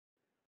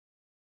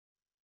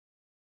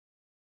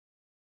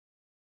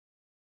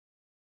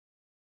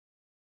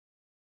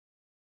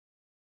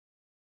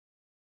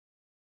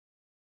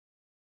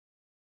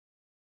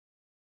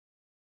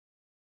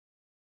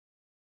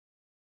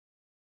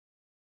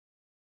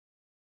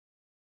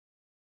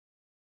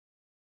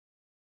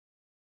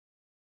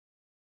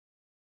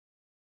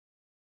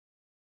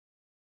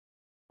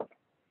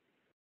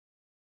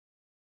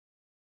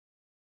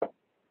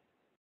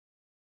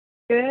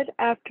Good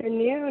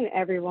afternoon,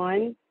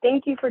 everyone.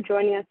 Thank you for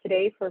joining us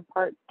today for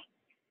part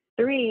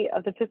 3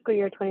 of the fiscal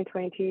year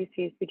 2022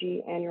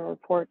 CSBG Annual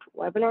Report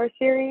webinar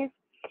series.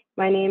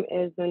 My name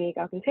is Monique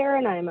Alcantara,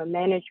 and I am a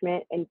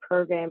Management and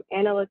Program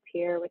Analyst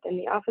here within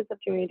the Office of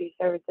Community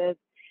Services,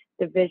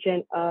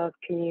 Division of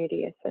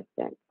Community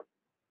Assistance.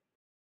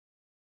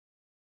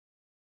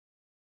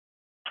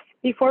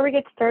 Before we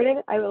get started,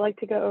 I would like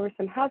to go over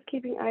some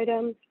housekeeping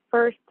items.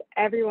 First,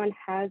 everyone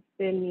has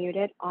been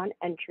muted on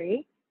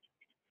entry.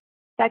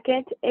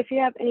 Second, if you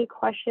have any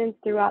questions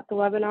throughout the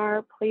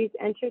webinar, please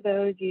enter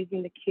those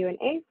using the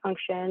Q&A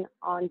function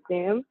on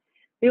Zoom.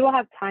 We will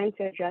have time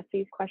to address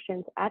these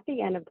questions at the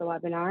end of the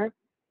webinar,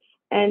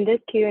 and this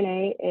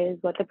Q&A is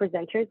what the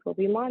presenters will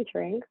be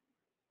monitoring.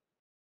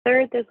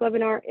 Third, this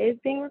webinar is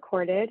being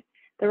recorded.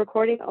 The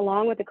recording,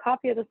 along with a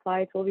copy of the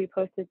slides, will be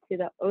posted to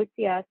the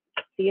OCS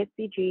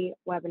CSBG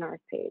Webinars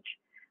page,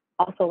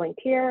 also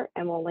linked here,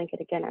 and we'll link it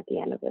again at the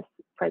end of this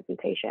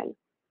presentation.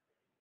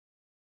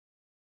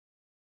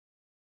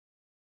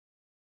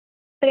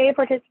 Today,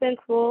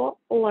 participants will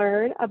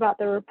learn about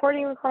the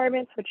reporting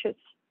requirements, which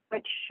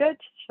should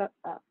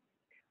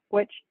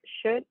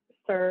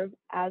serve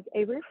as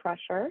a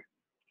refresher.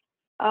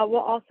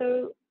 We'll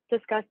also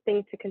discuss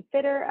things to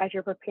consider as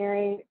you're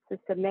preparing to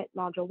submit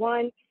Module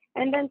 1,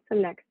 and then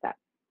some next steps.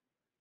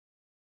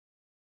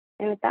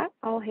 And with that,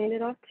 I'll hand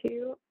it off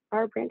to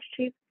our branch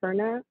chief,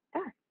 Verna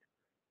S.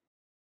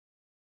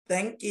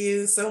 Thank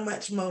you so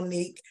much,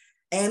 Monique.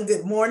 And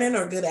good morning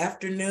or good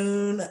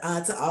afternoon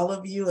to all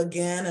of you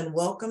again, and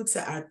welcome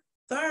to our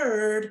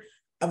third,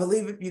 I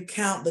believe if you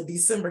count the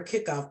December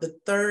kickoff, the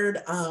third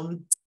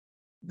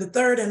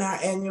in our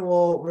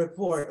annual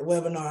report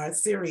webinar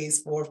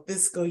series for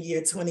fiscal year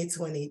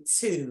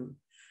 2022.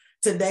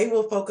 Today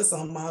we'll focus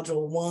on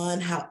Module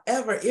 1.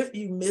 However, if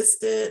you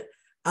missed it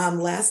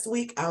last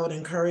week, I would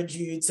encourage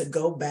you to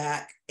go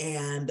back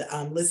and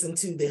listen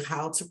to the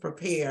How to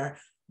Prepare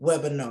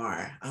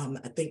webinar.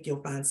 I think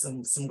you'll find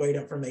some great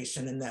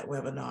information in that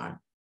webinar.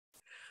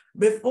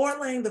 Before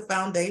laying the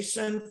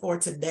foundation for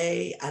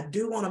today, I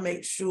do want to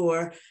make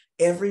sure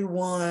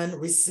everyone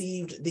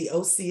received the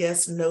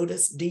OCS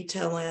notice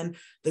detailing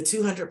the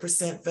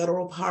 200%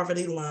 federal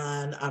poverty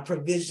line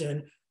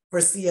provision for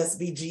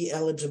CSBG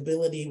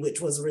eligibility, which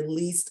was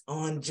released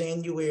on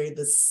January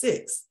the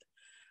 6th.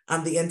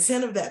 The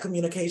intent of that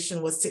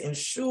communication was to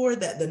ensure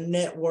that the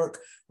network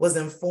was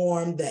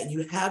informed that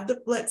you have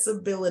the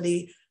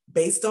flexibility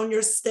based on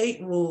your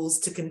state rules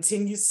to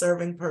continue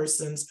serving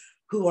persons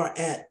who are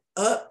at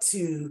up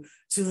to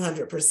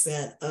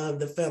 200% of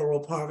the federal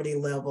poverty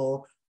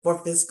level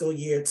for fiscal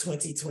year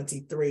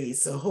 2023.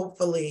 So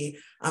hopefully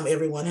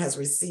everyone has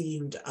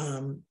received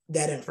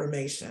that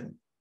information.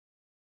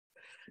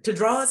 To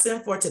draw us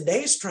in for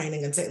today's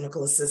training and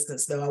technical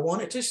assistance, though, I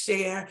wanted to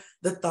share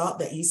the thought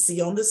that you see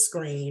on the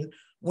screen.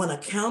 When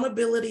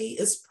accountability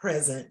is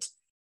present,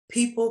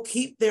 people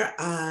keep their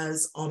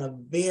eyes on a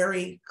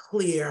very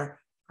clear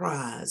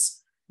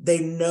prize. They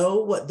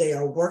know what they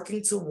are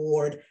working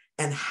toward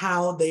and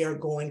how they are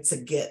going to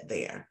get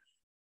there.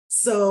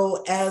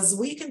 So as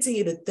we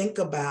continue to think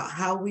about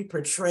how we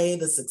portray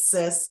the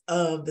success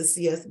of the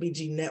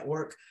CSBG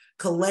network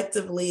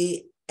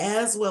collectively,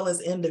 as well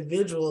as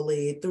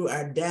individually through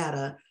our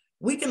data,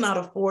 we cannot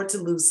afford to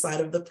lose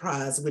sight of the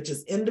prize, which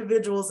is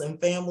individuals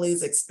and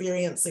families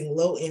experiencing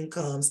low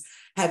incomes,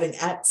 having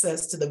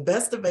access to the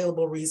best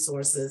available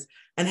resources,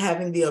 and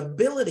having the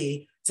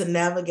ability to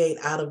navigate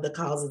out of the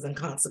causes and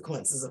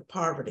consequences of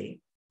poverty.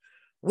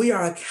 We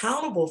are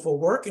accountable for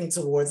working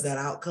towards that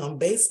outcome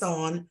based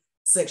on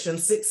Section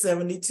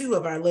 672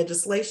 of our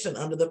legislation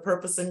under the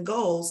purpose and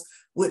goals,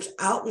 which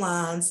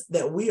outlines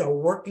that we are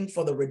working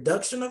for the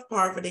reduction of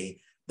poverty,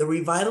 the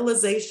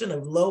revitalization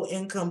of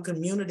low-income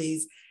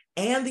communities,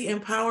 and the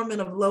empowerment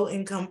of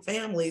low-income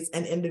families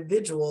and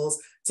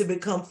individuals to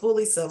become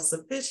fully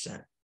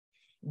self-sufficient.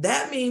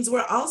 That means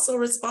we're also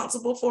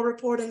responsible for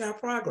reporting our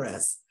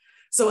progress.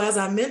 So as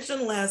I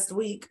mentioned last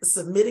week,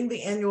 submitting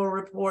the annual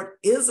report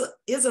is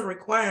a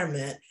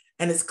requirement,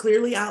 and it's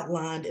clearly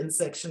outlined in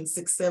Section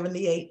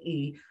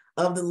 678E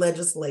of the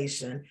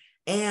legislation,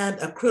 and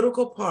a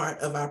critical part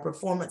of our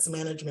performance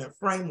management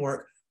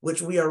framework,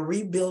 which we are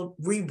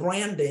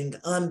rebranding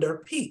under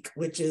PEAK,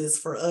 which is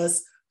for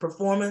us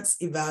performance,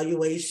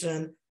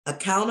 evaluation,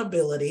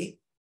 accountability,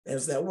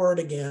 there's that word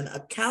again,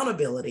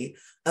 accountability,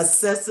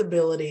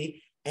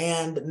 accessibility,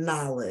 and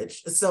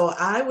knowledge. So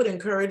I would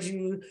encourage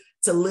you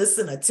to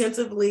listen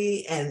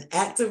attentively and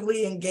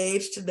actively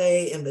engage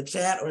today in the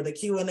chat or the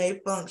Q&A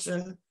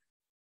function.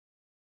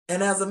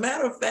 And as a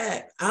matter of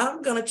fact,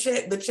 I'm going to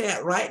check the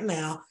chat right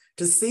now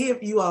to see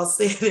if you all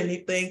said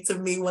anything to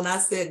me when I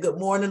said good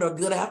morning or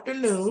good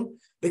afternoon,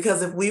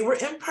 because if we were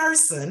in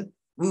person,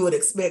 we would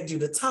expect you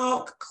to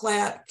talk,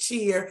 clap,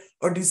 cheer,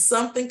 or do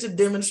something to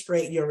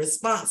demonstrate your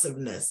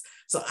responsiveness.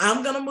 So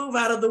I'm going to move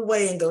out of the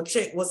way and go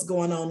check what's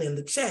going on in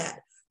the chat.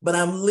 But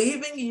I'm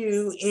leaving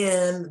you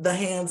in the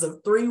hands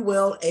of 3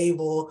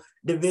 well-able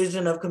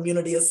Division of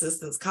Community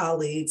Assistance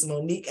colleagues,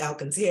 Monique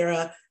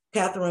Alcantara,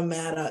 Catherine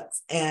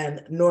Maddox,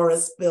 and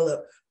Norris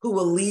Phillip, who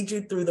will lead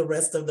you through the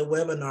rest of the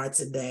webinar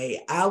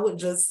today. I would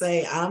just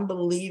say I'm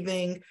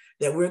believing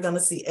that we're going to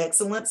see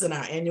excellence in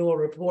our annual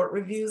report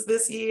reviews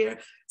this year.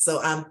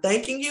 So I'm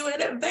thanking you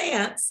in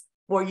advance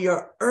for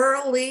your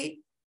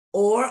early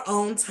or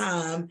on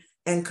time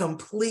and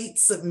complete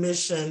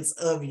submissions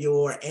of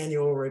your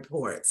annual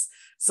reports.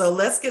 So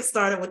let's get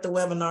started with the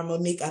webinar.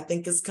 Monique, I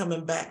think it's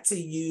coming back to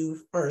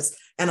you first,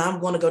 and I'm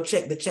going to go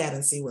check the chat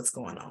and see what's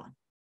going on.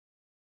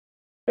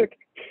 Okay.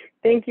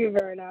 Thank you,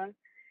 Verna.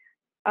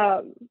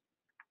 So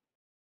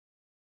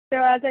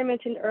as I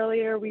mentioned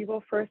earlier, we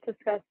will first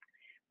discuss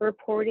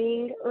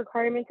reporting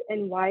requirements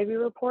and why we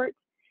report.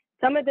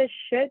 Some of this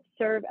should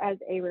serve as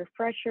a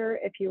refresher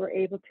if you were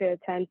able to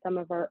attend some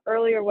of our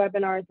earlier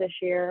webinars this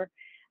year,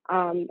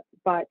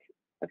 but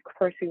of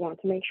course we want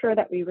to make sure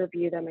that we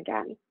review them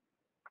again.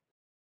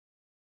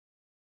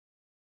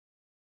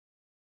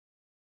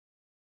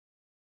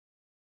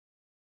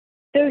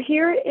 So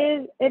here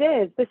it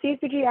is. The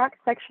CSBG Act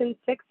Section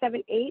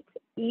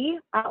 678E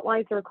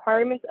outlines the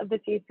requirements of the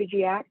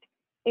CSBG Act,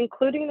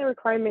 including the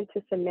requirement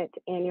to submit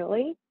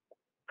annually,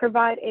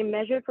 provide a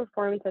measured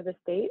performance of the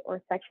state,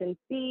 or Section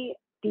C,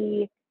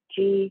 D,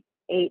 G,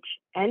 H,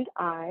 and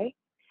I,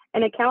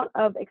 an account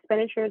of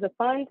expenditures of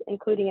funds,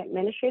 including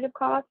administrative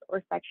costs,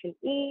 or Section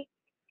E,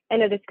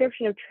 and a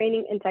description of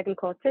training and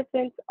technical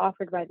assistance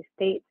offered by the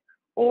state,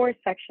 or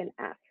Section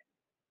F.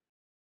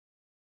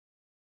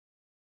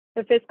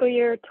 The fiscal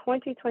year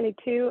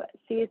 2022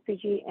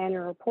 CSBG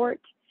Annual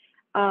Report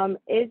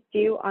is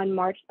due on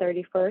March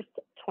 31st,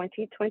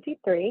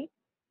 2023.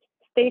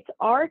 States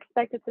are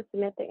expected to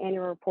submit the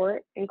annual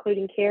report,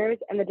 including CARES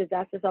and the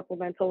disaster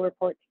supplemental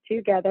reports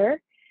together.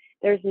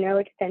 There's no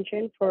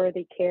extension for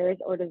the CARES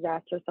or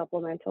disaster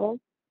supplemental.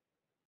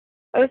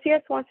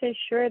 OCS wants to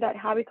ensure that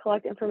how we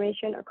collect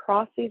information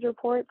across these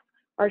reports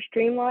are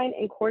streamlined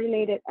and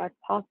coordinated as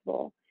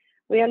possible.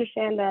 We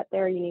understand that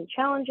there are unique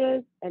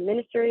challenges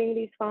administering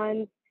these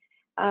funds,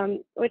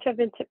 which have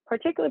been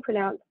particularly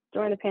pronounced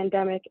during the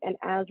pandemic and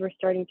as we're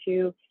starting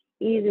to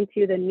ease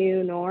into the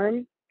new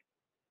norm.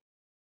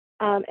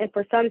 And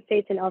for some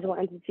states and eligible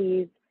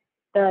entities,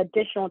 the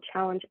additional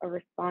challenge of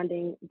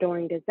responding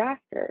during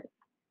disasters.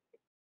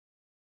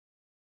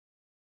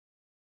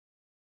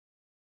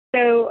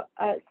 So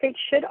states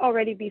should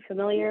already be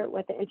familiar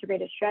with the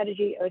integrated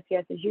strategy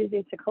OCS is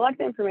using to collect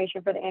the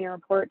information for the annual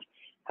report.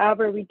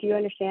 However, we do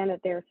understand that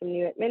there are some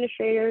new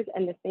administrators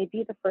and this may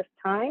be the first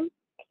time.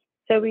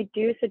 So we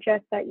do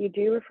suggest that you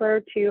do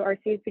refer to our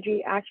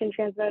CSBG Action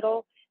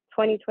Transmittal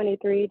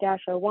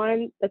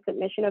 2023-01, the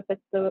submission of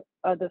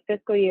the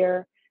fiscal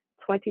year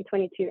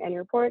 2022 annual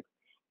report.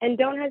 And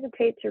don't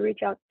hesitate to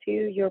reach out to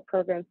your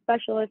program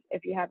specialist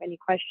if you have any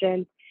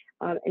questions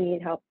and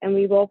need help. And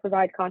we will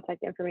provide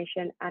contact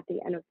information at the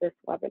end of this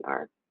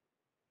webinar.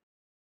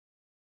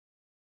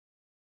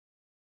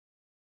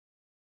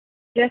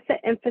 Just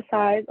to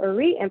emphasize or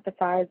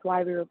re-emphasize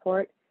why we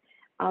report,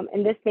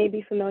 and this may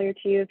be familiar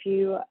to you if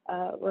you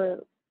were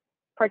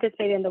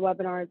participating in the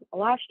webinars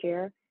last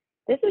year,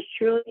 this is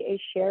truly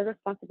a shared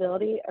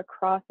responsibility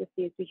across the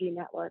CSBG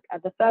network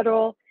at the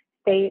federal,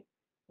 state,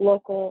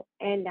 local,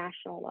 and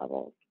national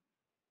levels.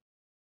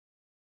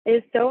 It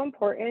is so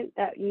important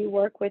that you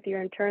work with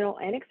your internal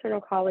and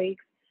external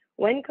colleagues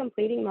when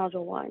completing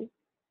Module 1.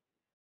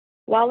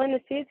 While in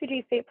the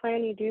CSBG state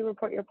plan, you do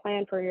report your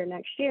plan for your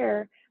next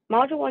year,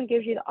 Module 1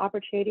 gives you the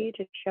opportunity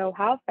to show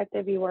how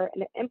effective you were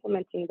in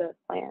implementing those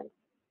plans.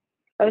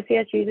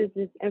 OCS uses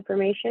this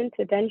information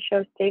to then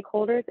show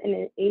stakeholders in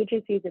an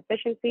agency's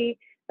efficiency,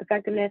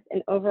 effectiveness,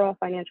 and overall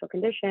financial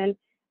condition,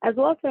 as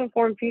well as to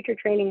inform future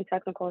training and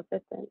technical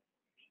assistance.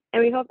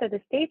 And we hope that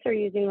the states are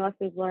using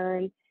lessons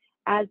learned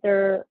as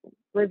they're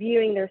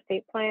reviewing their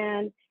state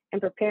plan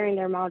and preparing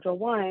their Module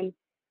 1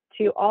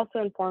 to also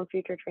inform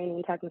future training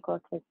and technical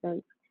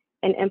assistance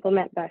and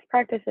implement best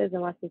practices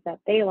and lessons that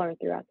they learn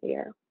throughout the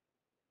year.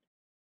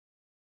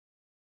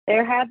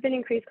 There have been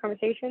increased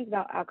conversations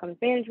about outcomes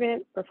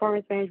management,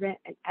 performance management,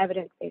 and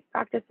evidence-based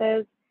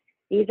practices.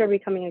 These are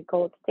becoming a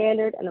gold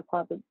standard in the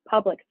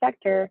public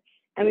sector,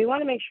 and we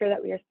want to make sure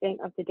that we are staying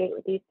up to date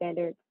with these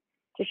standards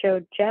to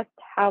show just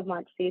how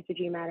much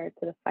CSBG matters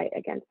to the fight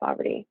against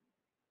poverty.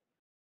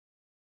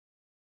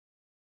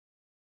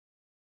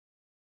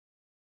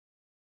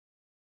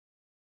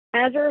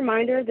 As a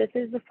reminder, this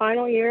is the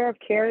final year of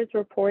CARES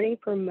reporting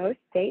for most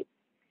states.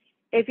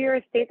 If you're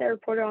a state that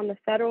reported on the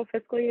federal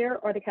fiscal year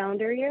or the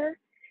calendar year,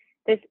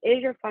 this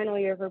is your final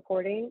year of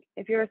reporting.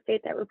 If you're a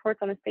state that reports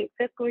on a state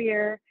fiscal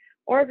year,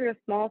 or if you're a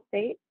small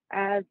state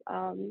as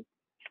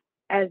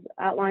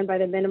outlined by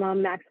the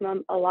minimum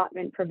maximum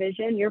allotment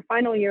provision, your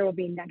final year will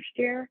be next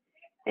year.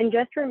 And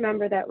just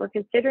remember that we're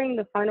considering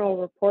the final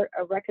report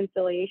a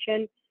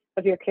reconciliation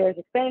of your CARES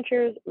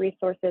expenditures,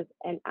 resources,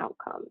 and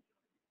outcomes.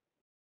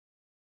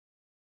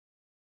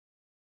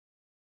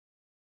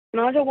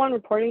 Module 1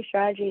 reporting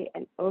strategy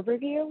and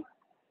overview.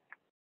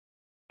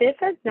 This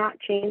has not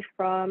changed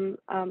from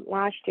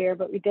last year,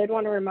 but we did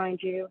want to remind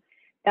you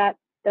that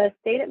the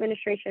state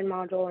administration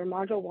module, or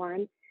Module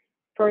 1,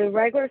 For the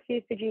regular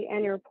CSBG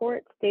annual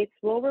report, states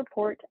will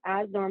report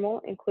as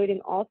normal,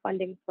 including all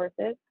funding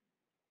sources.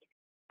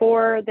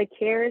 For the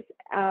CARES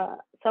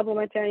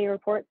supplemental annual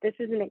report, this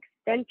is an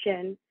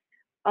extension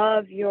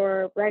of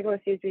your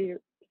regular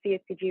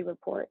CSBG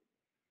report.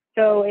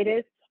 So it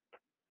is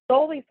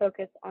solely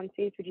focused on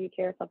CSBG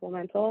CARES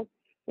supplemental,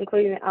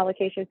 including the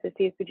allocations to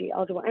CSBG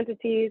eligible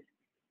entities,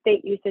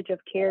 state usage of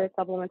CARES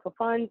supplemental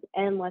funds,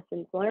 and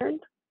lessons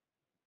learned.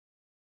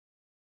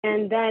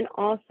 And then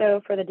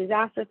also for the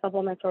disaster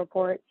supplemental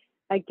report,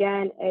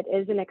 again, it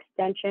is an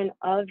extension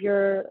of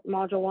your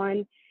Module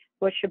 1,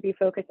 which should be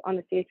focused on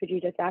the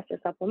CSBG disaster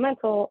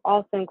supplemental,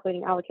 also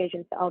including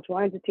allocations to eligible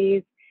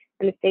entities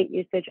and the state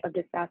usage of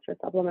disaster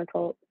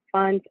supplemental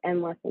funds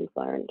and lessons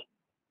learned.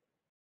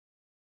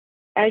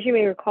 As you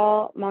may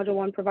recall, Module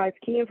 1 provides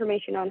key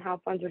information on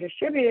how funds are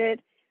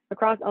distributed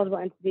across eligible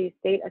entities,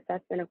 state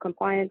assessment of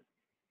compliance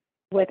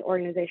with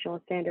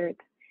organizational standards.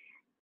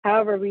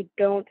 However, we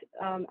don't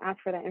ask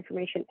for that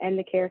information in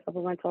the CARES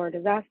supplemental or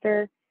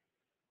disaster,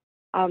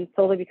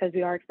 solely because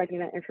we are expecting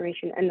that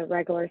information in the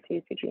regular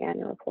CSBG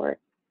annual report.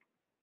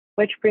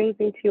 Which brings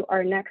me to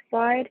our next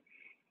slide.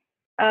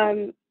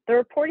 The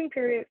reporting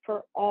period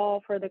for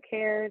the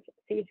CARES,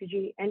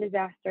 CSBG, and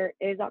disaster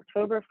is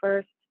October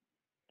 1st,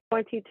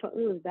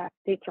 2020, that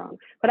date's wrong,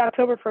 but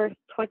October 1st,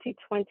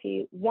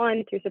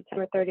 2021 through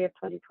September 30th,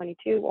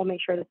 2022. We'll make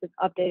sure this is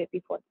updated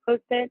before it's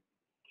posted.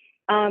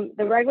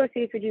 The regular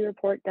CSBG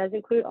report does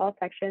include all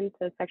sections,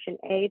 so section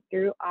A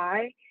through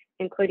I,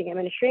 including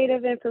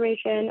administrative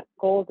information,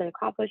 goals and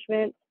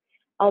accomplishments,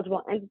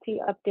 eligible entity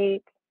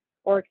updates,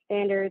 org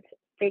standards,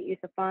 state use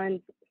of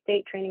funds,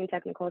 state training and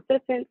technical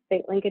assistance,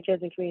 state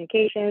linkages and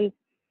communications,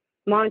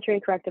 monitoring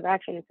corrective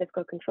action and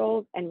fiscal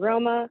controls, and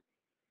ROMA.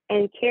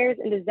 And CARES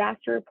and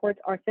disaster reports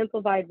are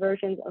simplified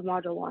versions of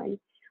Module 1.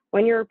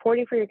 When you're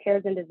reporting for your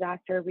CARES and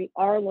disaster, we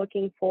are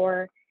looking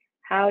for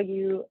how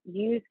you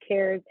use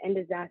CARES and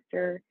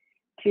disaster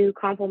to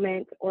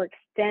complement or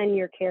extend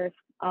your CARES,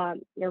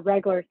 your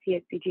regular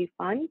CSBG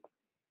funds.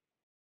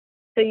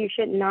 So you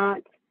should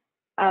not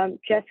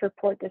just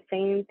report the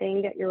same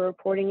thing that you're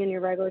reporting in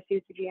your regular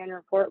CSBG annual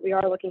report. We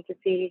are looking to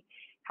see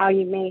how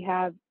you may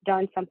have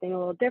done something a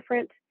little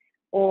different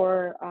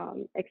or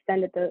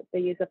extended the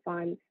use of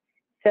funds.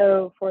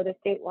 So for the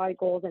statewide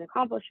goals and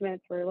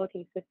accomplishments, we're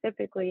looking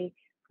specifically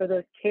for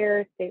those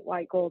CARES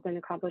statewide goals and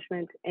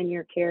accomplishments in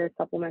your CARES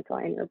supplemental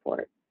annual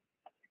report.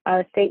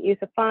 State use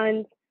of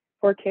funds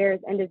for CARES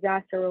and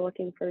disaster, we're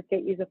looking for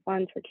state use of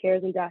funds for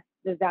CARES and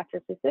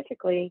disaster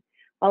specifically,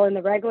 while in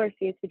the regular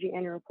CSBG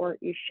annual report,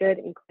 you should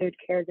include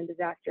CARES and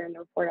disaster in the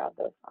report of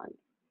those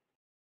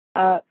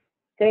funds.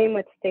 Same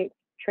with state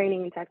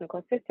training and technical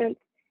assistance.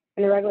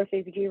 In the regular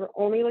CSBG, we're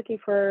only looking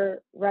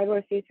for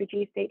regular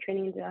CSBG state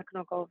training and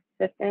technical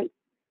assistance.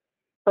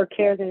 For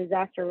CARES and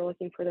disaster, we're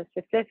looking for the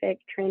specific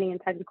training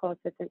and technical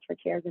assistance for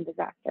CARES and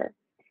disaster.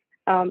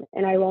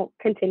 And I won't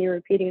continue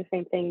repeating the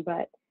same thing,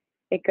 but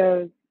it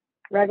goes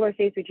regular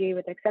CSBG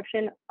with the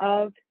exception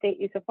of state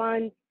use of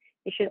funds.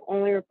 You should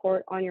only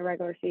report on your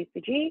regular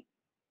CSBG.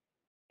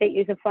 State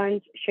use of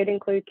funds should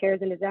include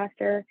CARES and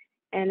disaster.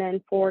 And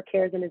then for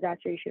CARES and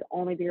disaster, you should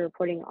only be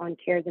reporting on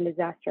CARES and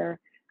disaster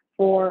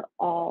for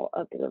all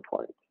of the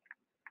reports.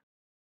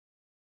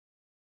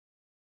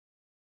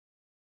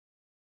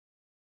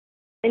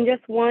 And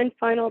just one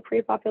final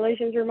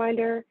pre-populations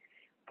reminder.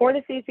 For the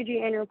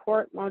CSBG annual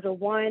report, Module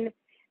 1,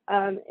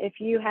 if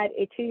you had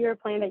a 2-year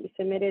plan that you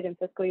submitted in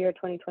fiscal year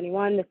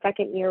 2021, the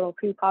second year will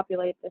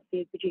pre-populate the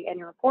CSBG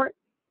annual report.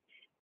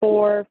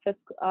 For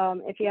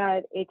if you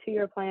had a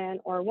 2-year plan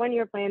or a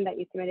 1-year plan that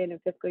you submitted in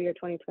fiscal year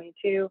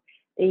 2022,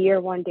 the year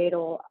 1 data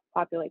will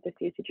populate the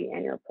CSBG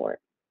annual report.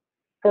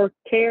 For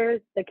CARES,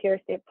 the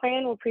CARES state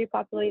plan will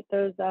pre-populate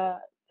those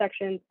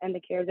sections and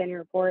the CARES annual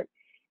report.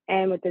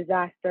 And with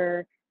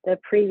disaster, the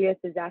previous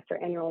disaster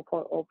annual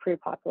report will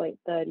pre-populate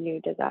the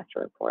new disaster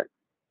report.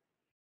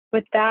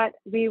 With that,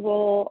 we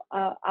will,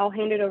 I'll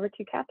hand it over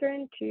to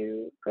Catherine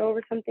to go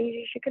over some things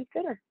you should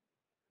consider.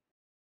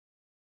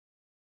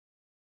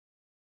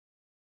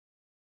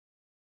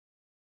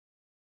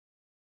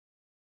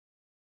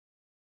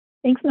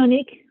 Thanks,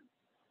 Monique.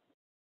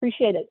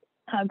 Appreciate it.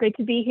 Great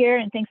to be here,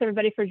 and thanks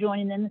everybody for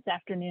joining in this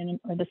afternoon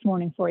or this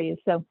morning for you.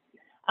 So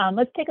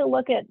let's take a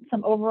look at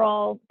some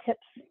overall tips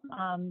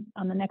on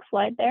the next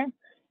slide there.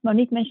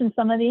 Monique mentioned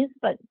some of these,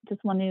 but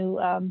just want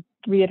to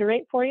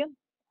reiterate for you.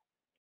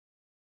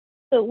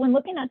 So when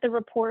looking at the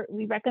report,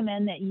 we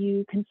recommend that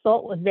you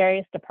consult with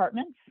various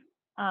departments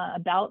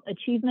about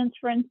achievements,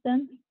 for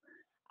instance.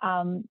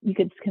 You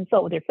could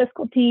consult with your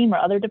fiscal team or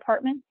other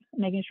departments,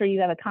 making sure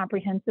you have a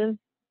comprehensive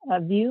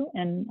view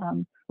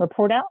and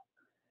report out.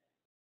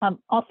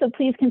 Also,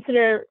 please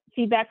consider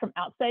feedback from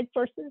outside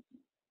sources.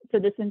 So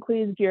this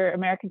includes your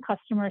American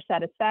Customer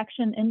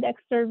Satisfaction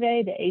Index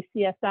Survey, the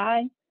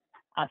ACSI,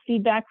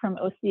 feedback from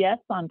OCS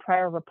on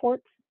prior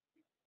reports,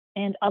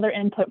 and other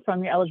input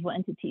from your eligible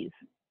entities.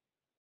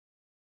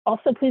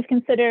 Also, please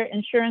consider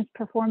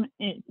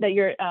that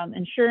you're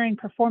ensuring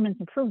performance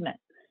improvement.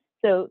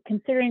 So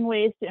considering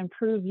ways to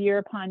improve year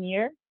upon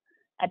year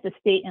at the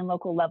state and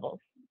local levels.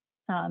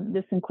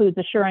 This includes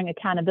assuring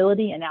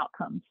accountability and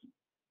outcomes.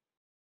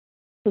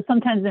 So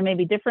sometimes there may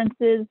be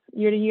differences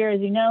year to year,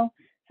 as you know,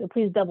 so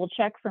please double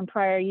check from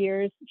prior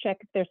years, check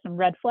if there's some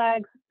red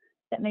flags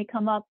that may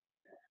come up.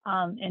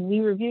 And we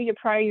review your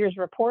prior year's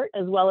report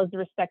as well as the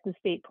respective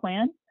state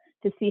plan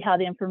to see how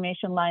the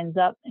information lines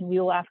up, and we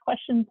will ask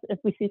questions if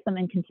we see some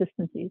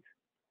inconsistencies.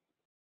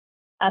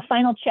 A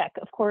final check,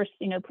 of course,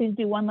 please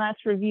do one last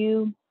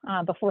review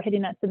before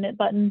hitting that submit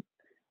button.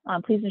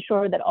 Please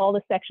ensure that all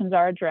the sections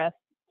are addressed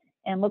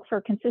and look for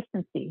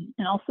consistency,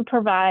 and also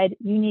provide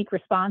unique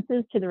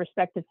responses to the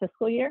respective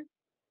fiscal year.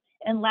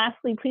 And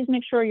lastly, please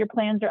make sure your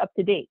plans are up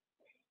to date.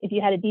 If you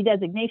had a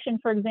de-designation,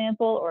 for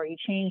example, or you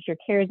changed your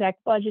CARES Act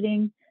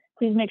budgeting,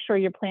 please make sure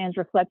your plans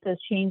reflect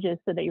those changes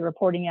so that you're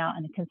reporting out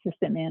in a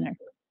consistent manner.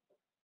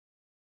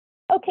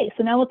 Okay,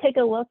 so now we'll take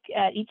a look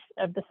at each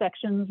of the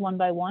sections one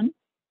by one.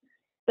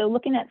 So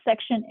looking at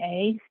section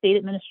A, state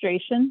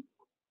administration,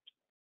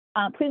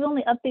 please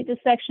only update this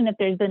section if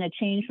there's been a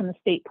change from the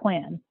state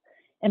plan.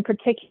 In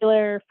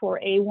particular, for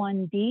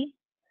A1D,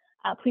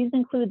 please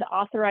include the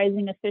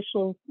authorizing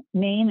official's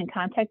name and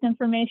contact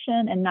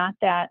information and not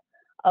that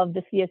of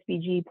the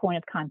CSBG point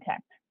of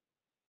contact.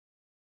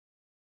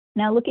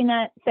 Now looking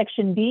at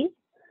section B,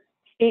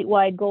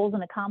 statewide goals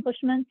and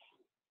accomplishments.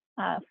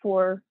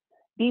 For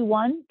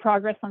B1,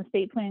 progress on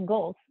state plan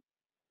goals.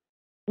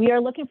 We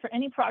are looking for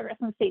any progress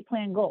on state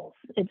plan goals.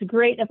 It's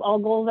great if all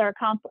goals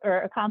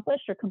are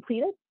accomplished or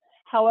completed.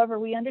 However,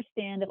 we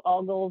understand if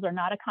all goals are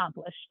not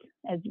accomplished,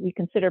 as we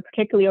consider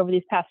particularly over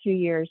these past few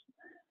years,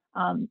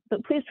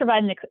 but please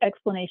provide an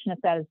explanation if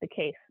that is the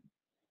case.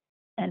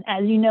 And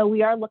as you know,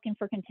 we are looking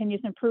for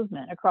continuous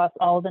improvement across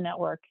all of the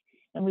network,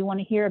 and we want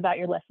to hear about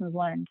your lessons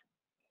learned.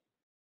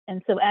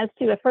 And so as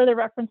to a further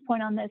reference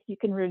point on this, you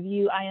can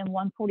review IM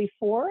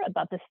 144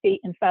 about the state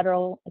and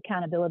federal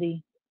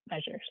accountability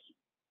measures.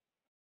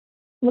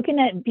 Looking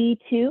at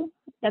B2,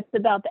 that's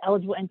about the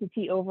eligible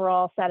entity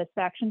overall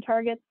satisfaction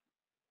targets.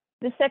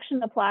 This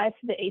section applies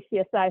to the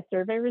ACSI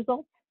survey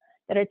results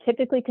that are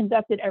typically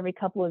conducted every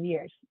couple of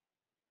years.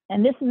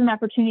 And this is an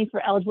opportunity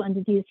for eligible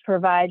entities to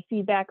provide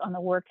feedback on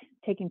the work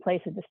taking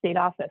place at the state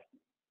office.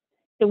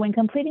 So when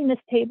completing this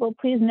table,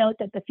 please note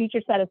that the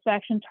future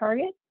satisfaction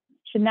target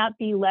should not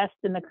be less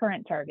than the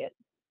current target.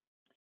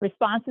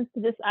 Responses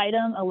to this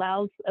item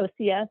allows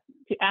OCS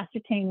to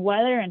ascertain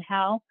whether and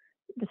how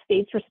the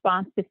state's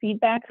response to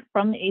feedback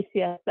from the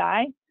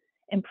ACSI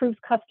improves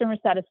customer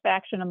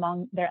satisfaction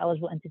among their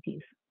eligible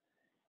entities.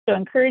 So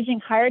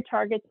encouraging higher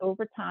targets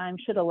over time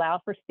should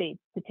allow for states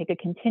to take a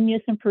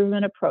continuous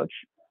improvement approach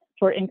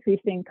toward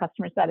increasing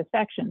customer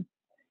satisfaction.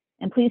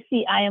 And please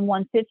see IM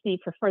 150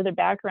 for further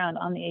background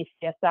on the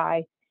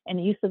ACSI and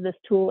the use of this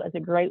tool as a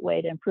great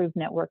way to improve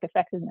network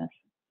effectiveness.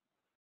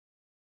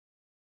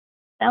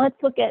 Now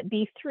let's look at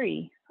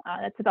B3.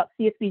 That's about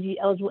CSBG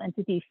eligible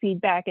entity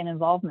feedback and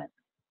involvement.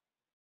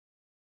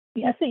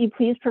 We ask that you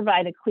please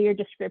provide a clear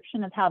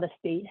description of how the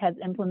state has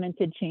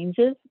implemented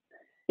changes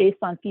based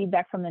on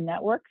feedback from the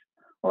network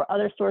or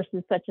other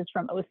sources such as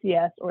from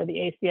OCS or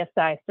the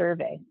ACSI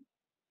survey.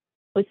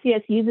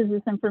 OCS uses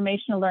this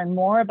information to learn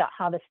more about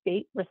how the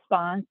state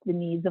responds to the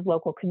needs of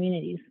local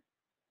communities.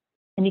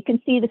 And you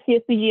can see the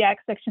CSBG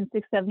Act Section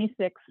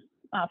 676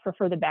 for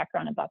further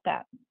background about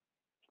that.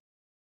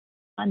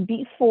 On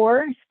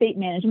B4, state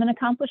management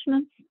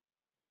accomplishments,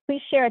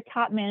 please share a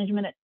top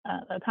management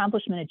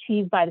accomplishment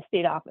achieved by the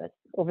state office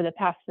over the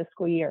past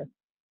fiscal year.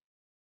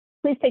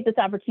 Please take this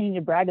opportunity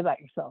to brag about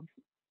yourselves.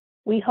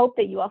 We hope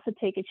that you also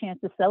take a chance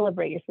to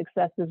celebrate your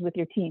successes with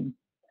your team.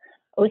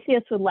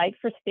 OCS would like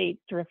for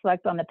states to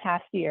reflect on the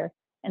past year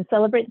and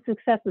celebrate the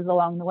successes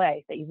along the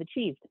way that you've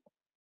achieved.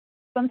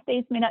 Some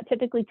states may not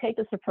typically take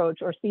this approach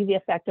or see the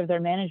effect of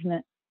their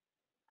management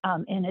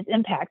and its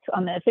impact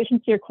on the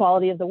efficiency or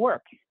quality of the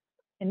work.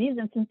 In these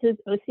instances,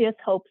 OCS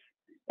hopes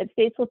that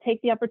states will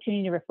take the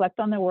opportunity to reflect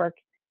on their work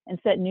and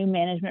set new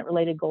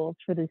management-related goals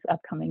for this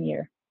upcoming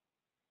year.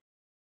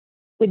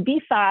 With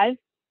B5,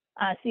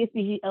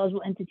 CSBG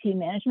eligible entity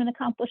management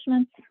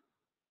accomplishments,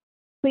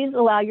 please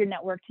allow your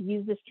network to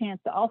use this chance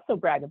to also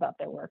brag about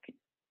their work.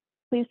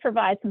 Please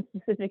provide some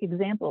specific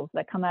examples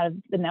that come out of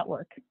the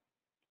network.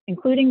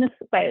 Including this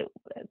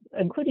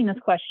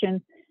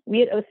question,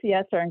 we at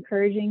OCS are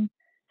encouraging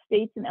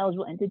states and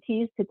eligible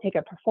entities to take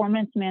a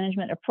performance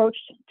management approach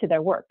to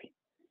their work.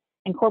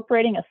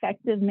 Incorporating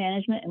effective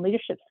management and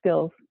leadership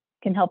skills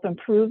can help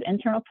improve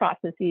internal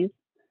processes,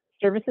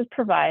 services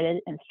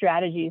provided, and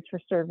strategies for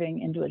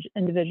serving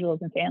individuals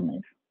and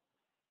families.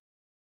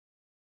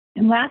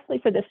 And lastly,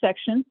 for this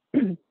section,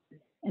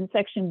 in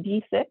section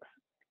B6,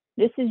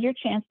 this is your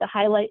chance to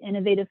highlight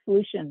innovative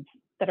solutions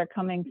that are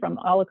coming from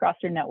all across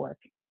your network.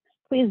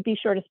 Please be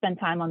sure to spend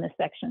time on this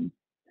section.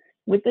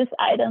 With this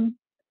item,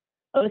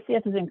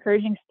 OCS is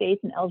encouraging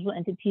states and eligible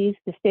entities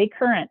to stay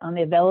current on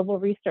the available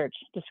research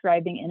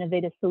describing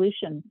innovative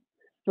solutions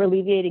for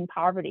alleviating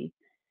poverty.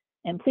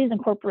 And please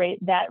incorporate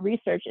that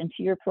research into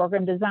your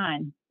program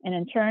design and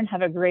in turn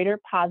have a greater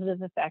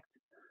positive effect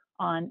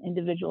on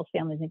individuals,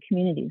 families, and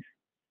communities.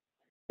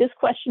 This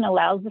question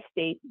allows the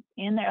state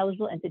and their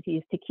eligible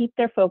entities to keep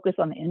their focus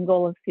on the end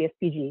goal of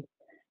CSBG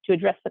to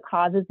address the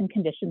causes and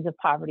conditions of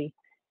poverty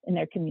in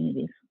their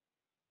communities.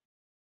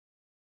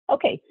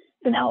 Okay,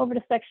 so now over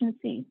to section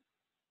C.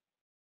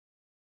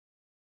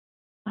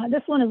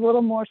 This one is a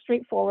little more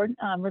straightforward.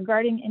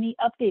 Regarding any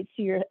updates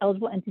to your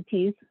eligible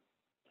entities,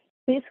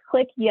 please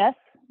click yes,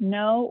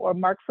 no, or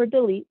mark for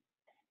delete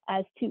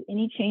as to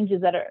any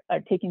changes that are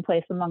taking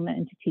place among the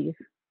entities.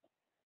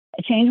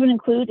 A change would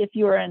include if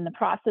you are in the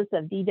process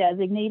of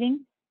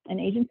de-designating an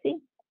agency,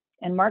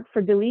 and mark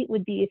for delete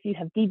would be if you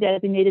have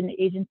de-designated an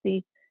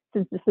agency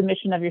since the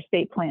submission of your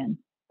state plan.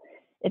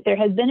 If there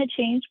has been a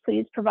change,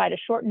 please provide a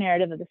short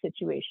narrative of the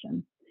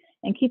situation.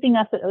 And keeping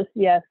us at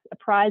OCS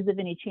apprised of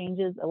any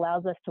changes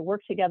allows us to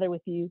work together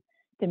with you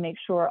to make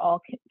sure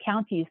all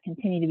counties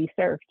continue to be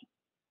served.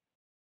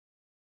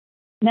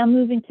 Now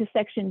moving to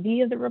section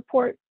D of the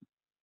report,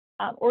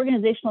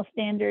 organizational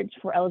standards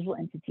for eligible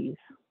entities.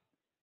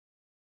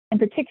 In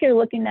particular,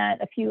 looking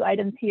at a few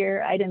items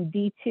here, item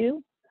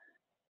D2,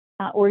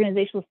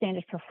 organizational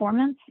standards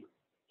performance.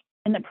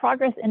 In the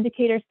progress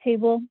indicators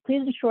table,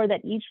 please ensure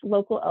that each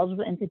local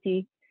eligible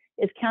entity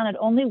is counted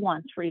only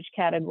once for each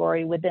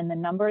category within the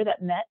number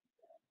that met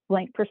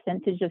blank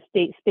percentage of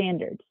state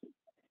standards.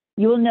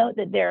 You will note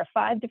that there are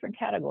 5 different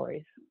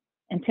categories.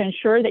 And to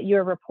ensure that you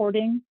are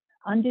reporting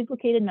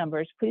unduplicated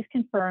numbers, please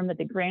confirm that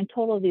the grand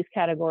total of these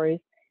categories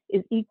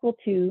is equal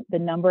to the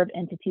number of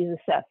entities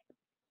assessed.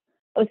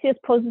 OCS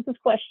poses this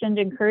question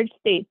to encourage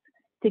states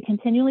to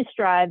continually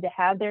strive to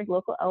have their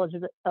local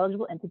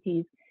eligible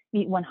entities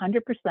meet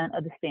 100%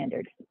 of the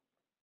standards.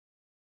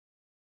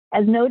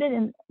 As noted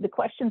in the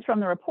questions from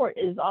the report,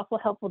 it is also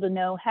helpful to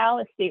know how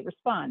a state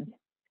responds,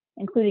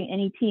 including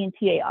any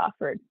T&TA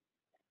offered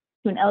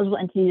to an eligible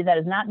entity that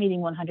is not meeting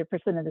 100%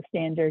 of the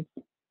standards.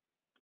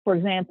 For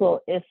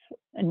example, if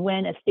and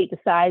when a state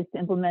decides to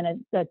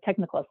implement a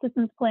technical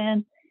assistance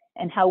plan,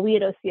 and how we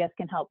at OCS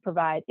can help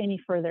provide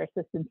any further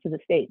assistance to the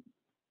state.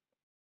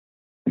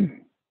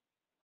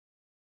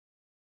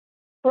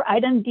 For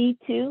item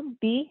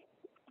D2B,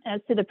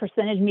 as to the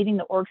percentage meeting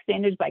the org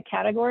standards by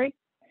category,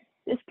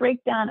 this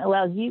breakdown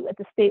allows you at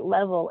the state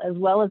level, as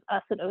well as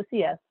us at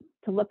OCS,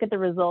 to look at the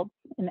results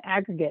in the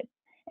aggregate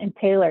and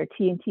tailor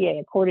T&TA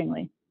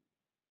accordingly.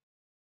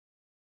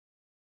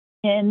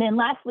 And then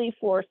lastly,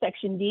 for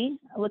section D,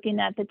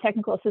 looking at the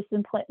technical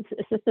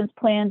assistance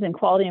plans and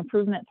quality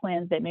improvement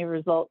plans that may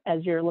result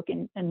as you're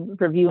looking and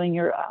reviewing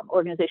your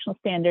organizational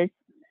standards.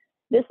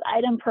 This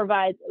item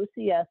provides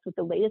OCS with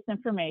the latest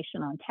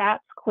information on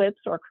TAPs,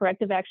 CLIPs, or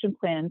corrective action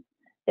plans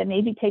that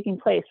may be taking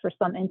place for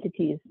some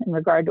entities in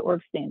regard to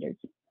org standards.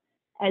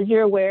 As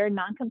you're aware,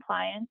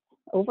 noncompliance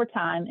over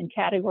time in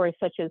categories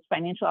such as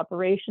financial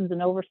operations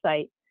and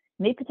oversight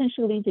may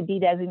potentially lead to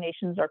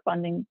de-designations or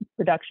funding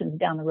reductions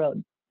down the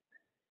road.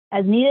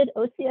 As needed,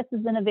 OCS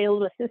has been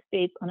available to assist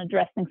states on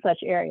addressing such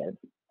areas.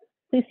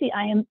 Please see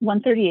IM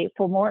 138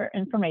 for more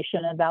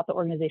information about the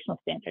organizational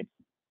standards.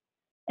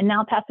 And now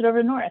I'll pass it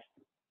over to Norris.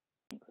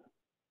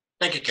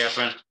 Thank you,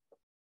 Catherine.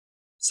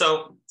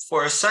 So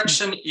for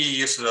section E,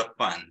 uses of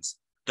funds,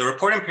 the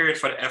reporting period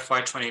for the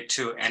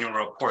FY22 annual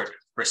report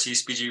for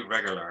CSBG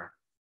regular,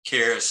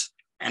 CARES,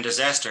 and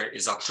disaster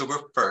is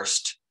October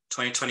 1st,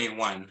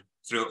 2021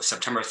 through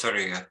September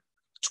 30th,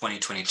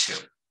 2022.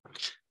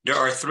 There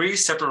are 3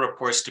 separate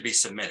reports to be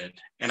submitted,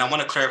 and I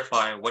want to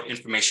clarify what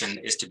information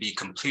is to be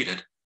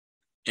completed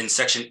in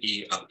section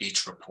E of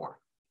each report.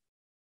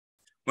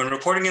 When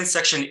reporting in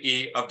section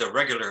E of the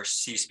regular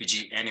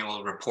CSBG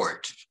annual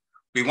report,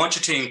 we want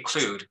you to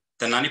include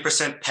the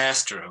 90%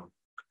 pass-through,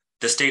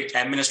 the state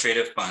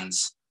administrative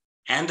funds,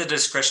 and the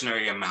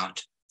discretionary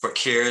amount for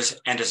CARES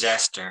and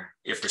disaster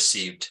if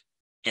received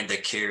in the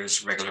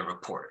CARES regular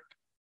report.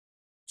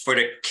 For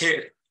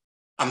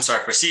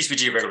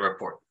CSBG regular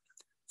report.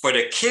 For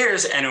the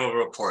CARES annual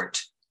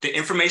report, the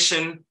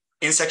information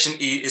in section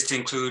E is to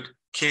include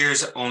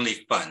CARES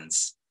only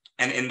funds.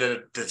 And in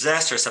the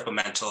disaster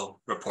supplemental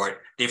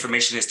report, the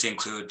information is to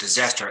include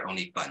disaster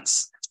only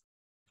funds.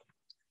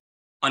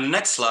 On the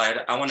next slide,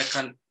 I want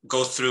to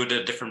go through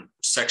the different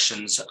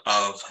sections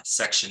of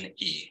section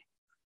E,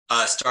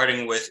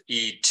 starting with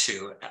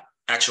E2,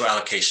 actual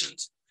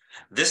allocations.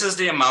 This is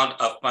the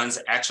amount of funds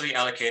actually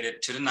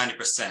allocated to the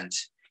 90%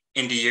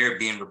 in the year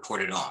being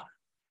reported on.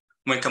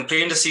 When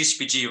completing the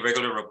CSBG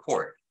regular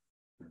report,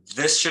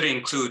 this should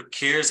include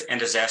CARES and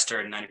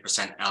disaster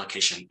 90%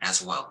 allocation as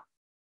well.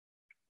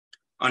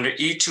 Under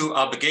E2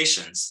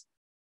 obligations,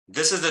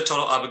 this is the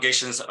total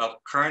obligations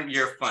of current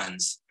year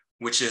funds,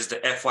 which is the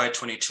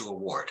FY22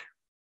 award.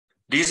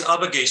 These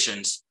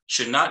obligations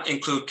should not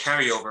include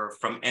carryover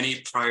from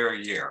any prior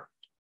year.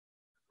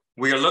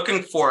 We are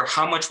looking for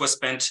how much was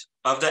spent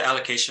of the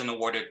allocation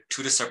awarded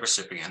to the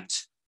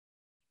subrecipient.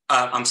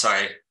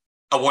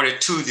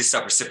 Awarded to the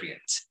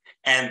subrecipient.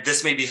 And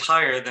this may be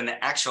higher than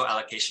the actual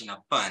allocation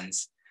of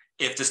funds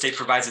if the state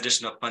provides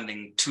additional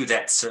funding to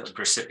that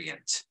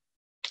subrecipient.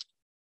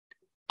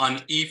 On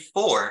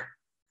E4,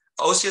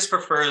 OCS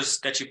prefers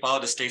that you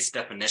follow the state's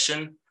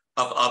definition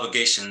of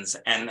obligations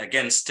and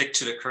again, stick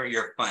to the current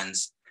year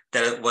funds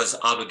that it was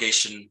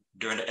obligation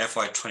during the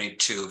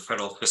FY22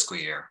 federal fiscal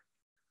year.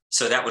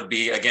 So that would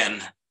be,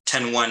 again,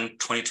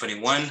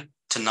 10/1/2021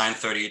 to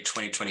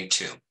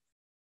 9/30/2022.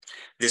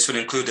 This would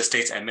include the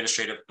state's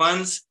administrative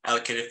funds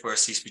allocated for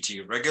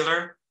CSBG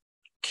regular,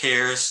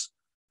 CARES,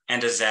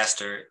 and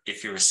disaster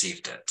if you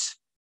received it.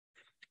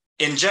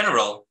 In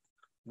general,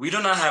 we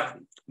do not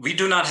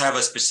have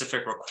a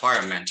specific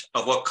requirement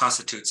of what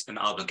constitutes an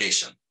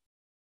obligation.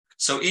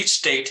 So each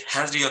state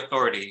has the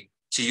authority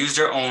to use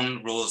their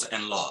own rules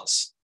and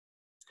laws.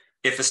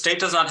 If a state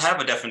does not have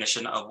a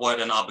definition of what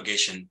an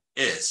obligation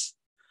is,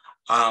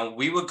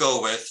 we would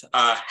go with,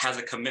 has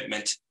a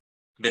commitment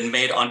been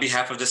made on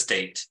behalf of the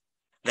state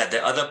that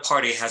the other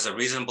party has a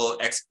reasonable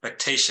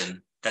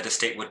expectation that the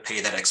state would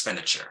pay that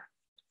expenditure.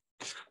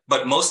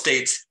 But most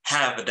states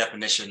have a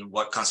definition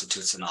what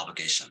constitutes an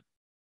obligation.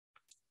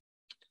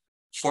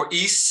 For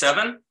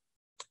E7,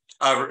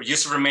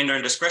 use of remainder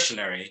and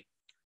discretionary,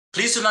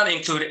 please do not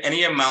include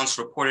any amounts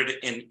reported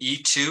in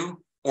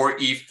E2 or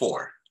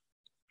E4.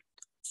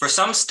 For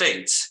some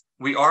states,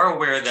 we are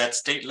aware that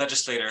state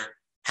legislator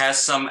has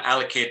some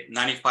allocate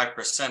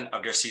 95%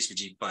 of their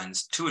CSBG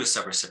funds to the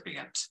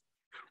subrecipient,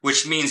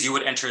 which means you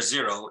would enter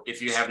 0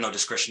 if you have no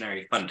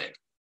discretionary funding.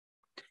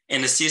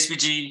 In the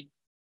CSBG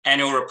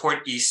Annual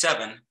Report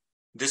E7,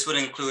 this would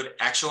include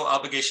actual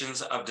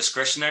obligations of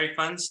discretionary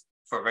funds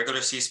for regular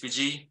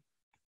CSBG,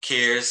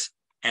 CARES,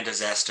 and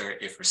disaster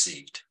if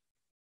received.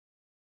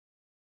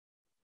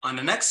 On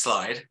the next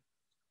slide,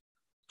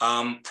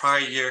 prior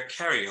year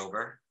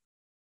carryover,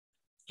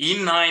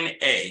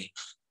 E9A,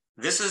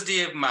 this is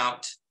the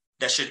amount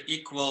that should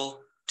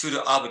equal to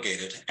the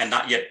obligated and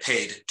not yet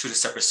paid to the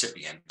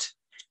subrecipient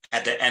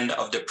at the end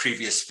of the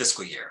previous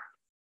fiscal year.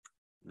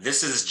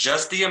 This is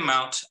just the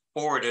amount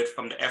forwarded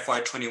from the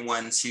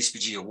FY21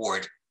 CSBG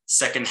award,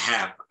 second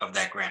half of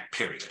that grant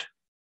period.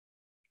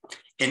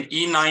 In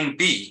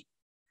E9B,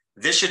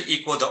 this should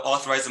equal the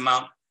authorized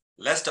amount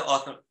less the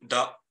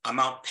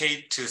amount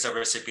paid to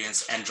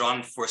subrecipients and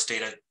drawn for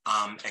stated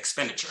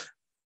expenditure.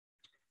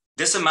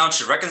 This amount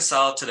should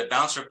reconcile to the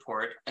balance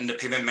report in the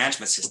payment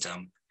management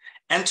system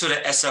and to the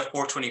SF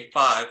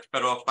 425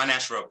 federal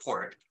financial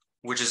report,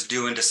 which is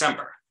due in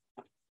December.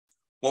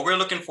 What we're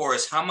looking for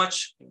is how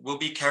much will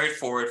be carried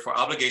forward for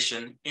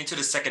obligation into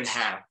the second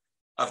half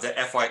of the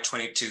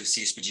FY22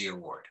 CSBG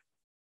award.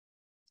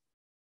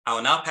 I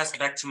will now pass it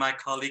back to my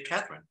colleague,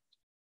 Catherine.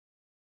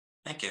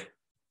 Thank you.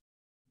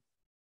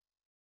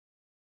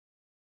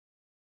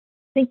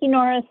 Thank you,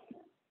 Norris.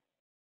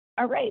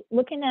 All right,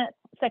 looking at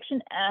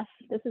section F,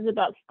 this is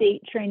about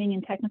state training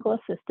and technical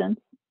assistance.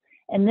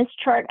 And this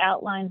chart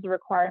outlines the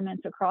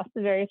requirements across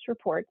the various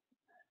reports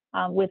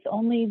with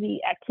only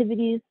the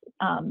activities.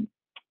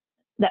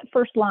 That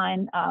first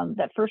line,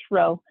 that first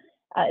row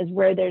is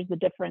where there's the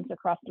difference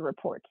across the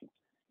reports.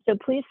 So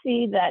please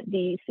see that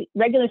the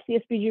regular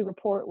CSBG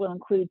report will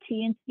include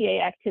T&TA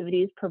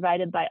activities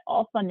provided by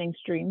all funding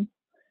streams.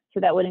 So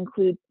that would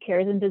include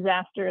CARES and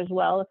disaster as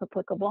well, if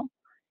applicable.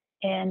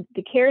 And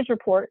the CARES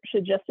report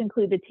should just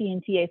include the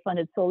T&TA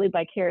funded solely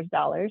by CARES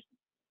dollars.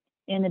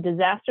 And the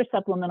disaster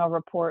supplemental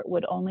report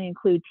would only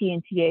include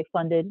T&TA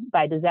funded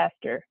by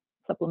disaster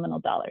supplemental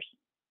dollars.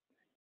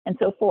 And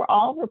so for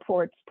all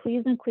reports,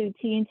 please include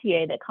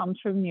T&TA that comes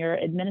from your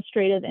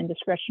administrative and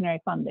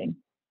discretionary funding.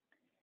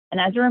 And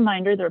as a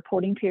reminder, the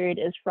reporting period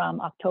is from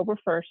October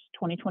 1st,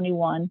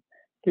 2021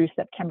 through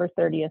September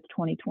 30th,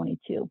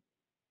 2022.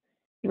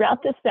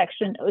 Throughout this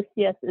section,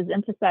 OCS is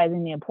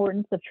emphasizing the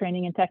importance of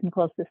training and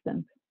technical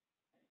assistance.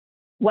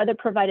 Whether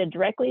provided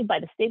directly by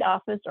the state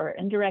office or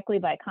indirectly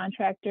by a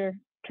contractor,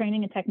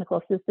 training and technical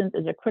assistance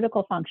is a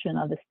critical function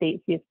of the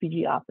state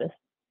CSBG office.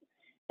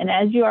 And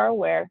as you are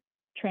aware,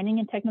 training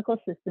and technical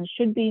assistance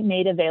should be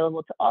made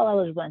available to all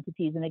eligible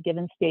entities in a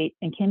given state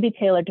and can be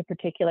tailored to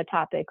particular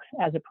topics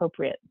as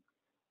appropriate.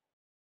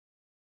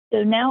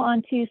 So now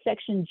on to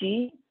section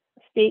G,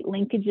 state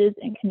linkages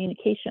and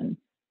communication.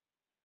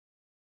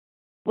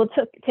 We'll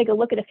take a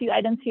look at a few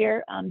items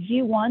here.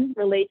 G1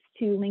 relates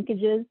to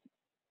linkages,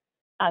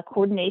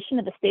 coordination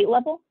at the state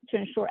level to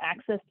ensure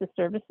access to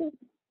services.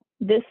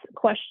 This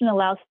question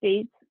allows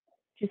states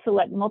to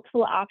select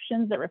multiple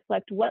options that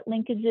reflect what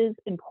linkages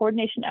and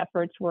coordination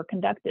efforts were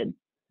conducted.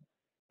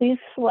 Please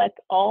select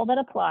all that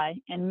apply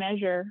and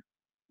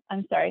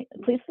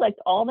please select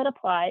all that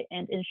apply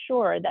and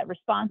ensure that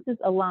responses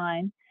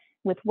align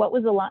with what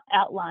was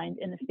outlined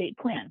in the state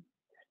plan.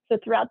 So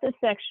throughout this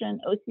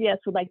section, OCS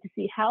would like to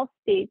see how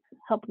states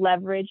help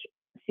leverage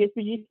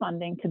CSBG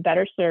funding to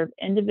better serve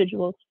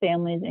individuals,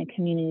 families, and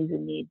communities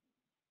in need.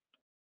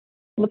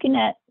 Looking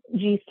at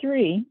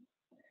G3,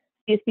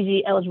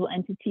 CSBG eligible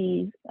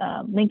entities,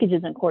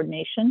 linkages and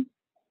coordination.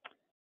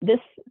 This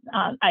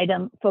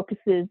item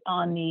focuses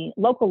on the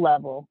local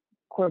level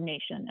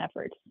coordination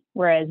efforts,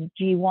 whereas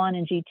G1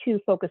 and G2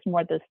 focus more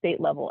at the state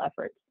level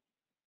efforts.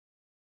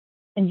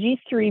 In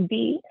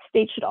G3B,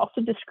 states should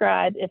also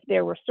describe if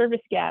there were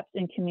service gaps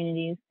in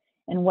communities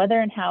and whether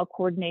and how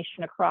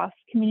coordination across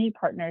community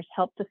partners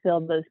help to fill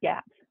those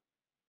gaps.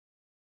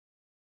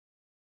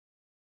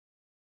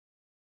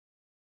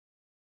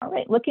 All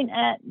right, looking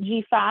at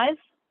G5,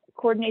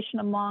 coordination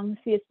among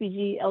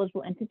CSBG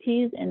eligible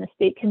entities and the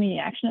State Community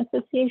Action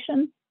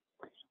Association.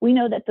 We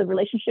know that the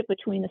relationship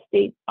between the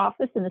state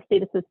office and the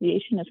state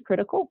association is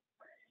critical.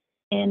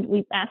 And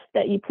we've asked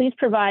that you please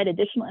provide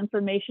additional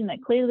information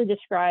that clearly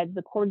describes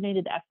the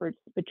coordinated efforts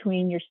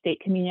between your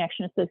State Community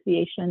Action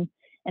Association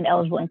and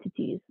eligible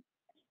entities.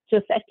 To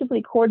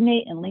effectively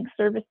coordinate and link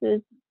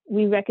services,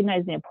 we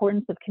recognize the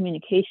importance of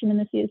communication in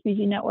the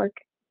CSBG network.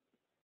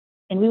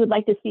 And we would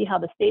like to see how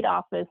the state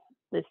office,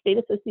 the state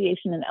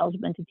association, and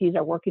eligible entities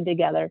are working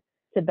together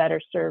to better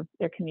serve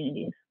their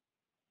communities.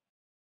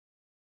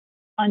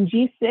 On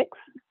G6,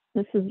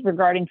 this is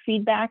regarding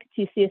feedback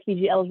to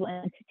CSBG eligible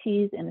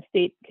entities and the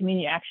State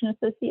Community Action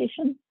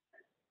Association.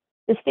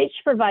 The state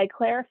should provide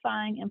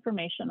clarifying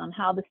information on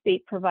how the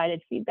state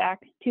provided feedback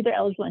to their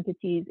eligible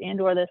entities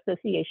and/or the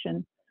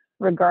association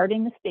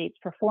regarding the state's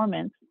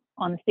performance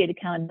on the state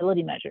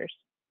accountability measures.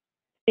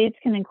 States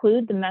can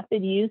include the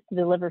method used to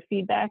deliver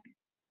feedback,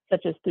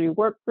 such as through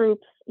work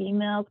groups,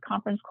 emails,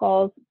 conference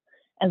calls,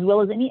 as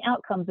well as any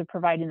outcomes of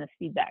providing this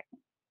feedback.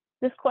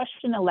 This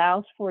question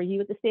allows for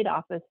you at the state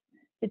office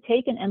to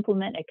take and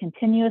implement a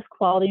continuous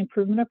quality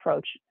improvement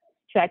approach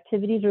to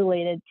activities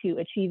related to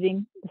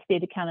achieving the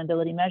state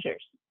accountability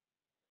measures.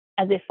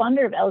 As a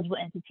funder of eligible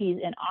entities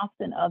and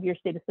often of your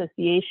state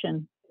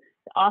association,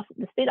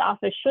 the state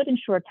office should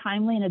ensure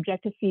timely and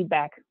objective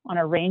feedback on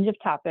a range of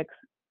topics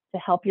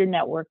to help your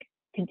network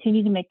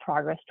continue to make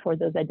progress toward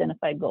those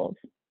identified goals.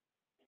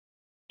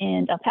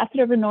 And I'll pass it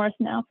over to Norris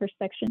now for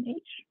Section H.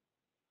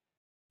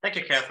 Thank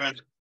you, Catherine.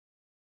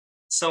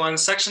 So on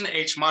Section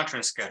H,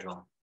 monitoring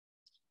schedule,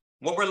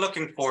 what we're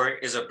looking for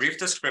is a brief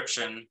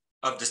description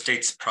of the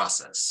state's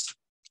process.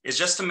 It's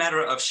just a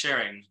matter of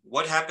sharing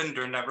what happened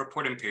during that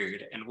reporting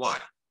period and why.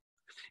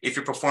 If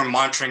you perform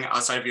monitoring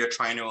outside of your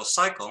triennial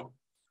cycle,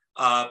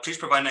 please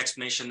provide an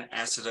explanation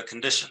as to the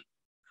condition.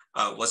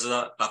 Was it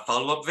a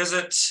follow-up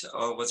visit,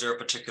 or was there a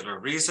particular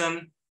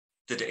reason?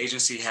 Did the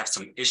agency have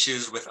some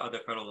issues with other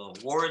federal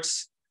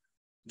awards?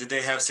 Did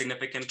they have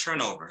significant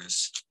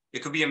turnovers?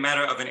 It could be a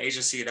matter of an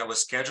agency that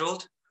was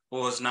scheduled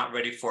but was not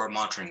ready for a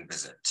monitoring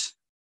visit.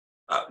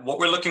 What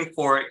we're looking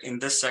for in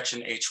this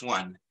section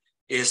H1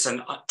 is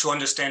to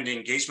understand the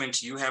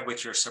engagement you have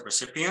with your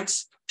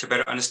subrecipients to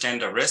better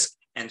understand the risk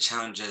and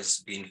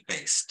challenges being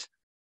faced.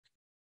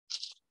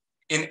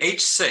 In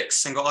H6,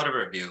 single audit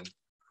review,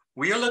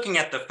 we are looking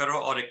at the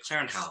Federal Audit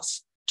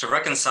Clearinghouse to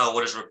reconcile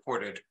what is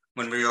reported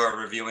when we are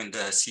reviewing the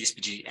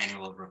CSBG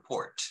Annual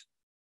Report.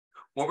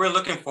 What we're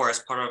looking for as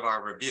part of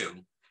our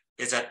review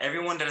is that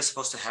everyone that is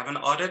supposed to have an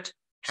audit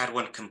had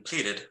one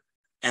completed,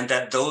 and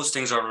that those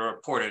things are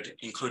reported,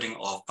 including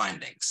all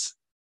findings.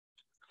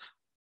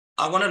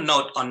 I want to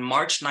note on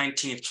March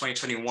 19th,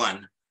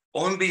 2021,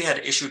 OMB had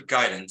issued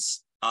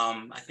guidance,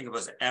 I think it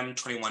was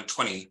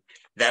M2120,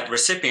 that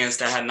recipients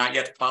that had not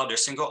yet filed their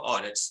single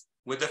audits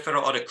with the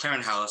Federal Audit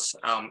Clearinghouse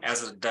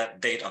as of that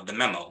date of the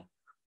memo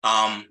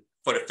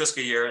for the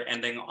fiscal year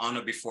ending on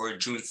or before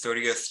June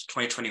 30th,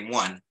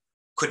 2021,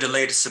 could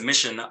delay the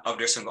submission of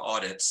their single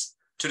audits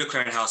to the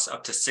clearinghouse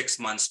up to 6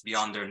 months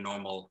beyond their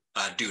normal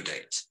due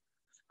date.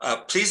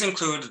 Please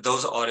include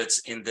those audits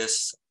in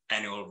this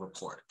annual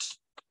report.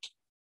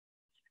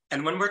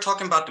 And when we're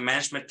talking about the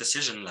management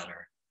decision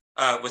letter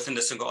within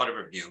the single audit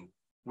review,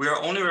 we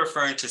are only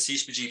referring to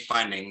CSBG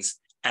findings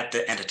at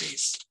the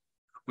entities.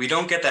 We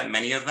don't get that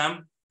many of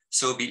them,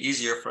 so it'll be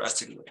easier for us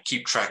to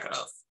keep track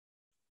of.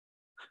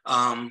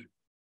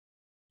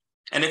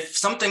 And if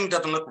something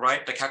doesn't look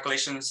right, the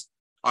calculations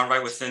aren't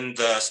right within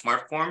the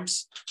smart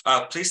forms,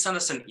 please send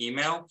us an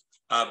email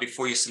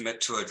before you submit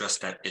to address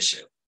that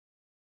issue.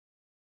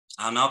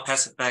 I'll now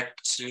pass it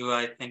back to,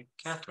 I think,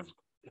 Catherine.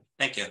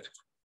 Thank you.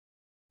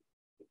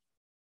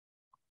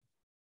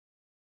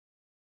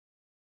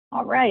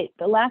 All right,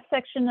 the last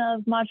section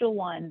of Module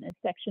 1 is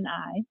Section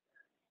I,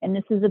 and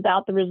this is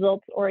about the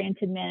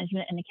Results-Oriented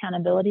Management and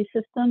Accountability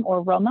System,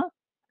 or ROMA.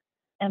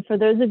 And for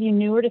those of you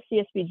newer to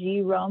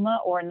CSBG,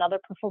 ROMA, or another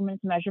performance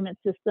measurement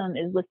system,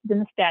 is listed in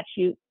the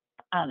statute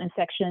in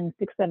Section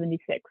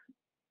 676.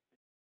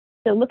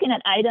 So looking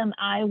at item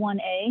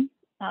I1A,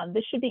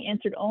 this should be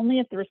answered only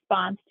if the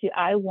response to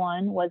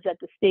I1 was that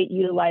the state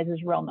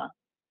utilizes ROMA.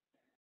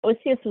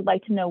 OCS would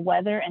like to know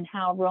whether and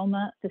how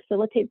ROMA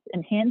facilitates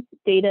enhanced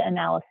data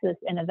analysis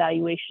and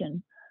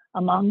evaluation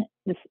among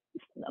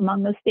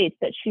those states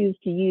that choose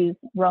to use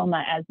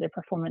ROMA as their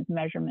performance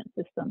measurement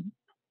system.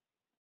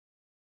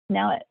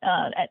 Now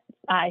at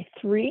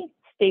I3,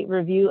 state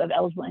review of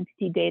eligible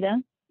entity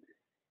data,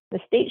 the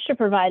state should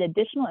provide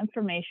additional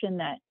information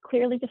that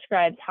clearly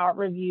describes how it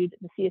reviewed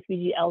the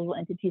CSBG eligible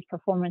entities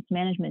performance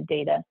management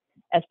data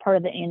as part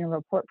of the annual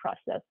report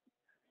process.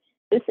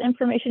 This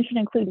information should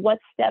include what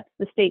steps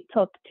the state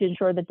took to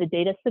ensure that the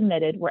data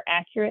submitted were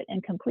accurate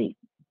and complete.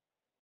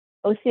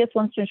 OCS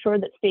wants to ensure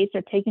that states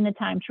are taking the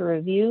time to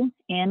review,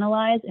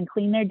 analyze, and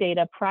clean their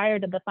data prior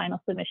to the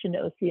final submission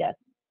to OCS.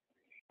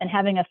 And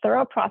having a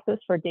thorough process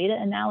for data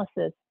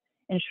analysis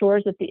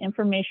ensures that the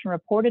information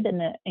reported in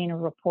the annual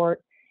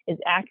report is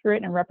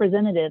accurate and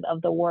representative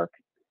of the work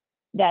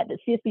that the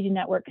CSBG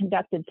network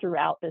conducted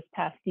throughout this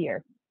past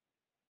year.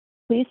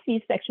 Please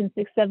see Section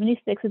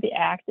 676 of the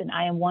Act and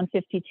IM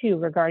 152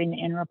 regarding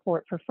the annual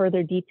report for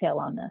further detail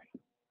on this.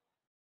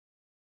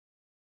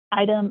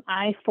 Item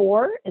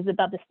I-4 is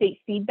about the state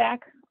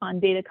feedback on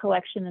data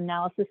collection,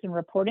 analysis, and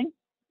reporting.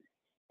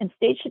 And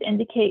states should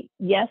indicate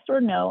yes or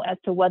no as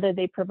to whether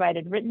they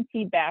provided written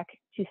feedback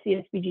to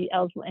CSBG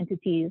eligible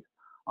entities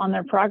on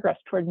their progress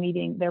toward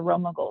meeting their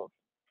ROMA goals.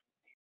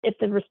 If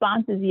the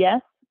response is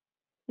yes,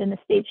 then the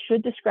state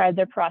should describe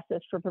their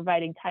process for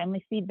providing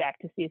timely feedback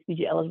to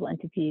CSBG eligible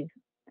entities.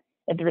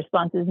 If the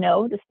response is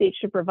no, the state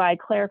should provide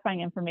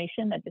clarifying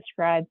information that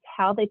describes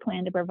how they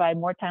plan to provide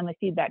more timely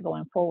feedback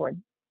going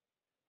forward.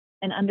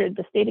 And under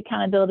the state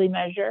accountability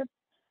measure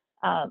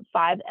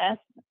 5SII,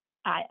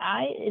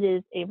 it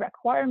is a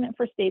requirement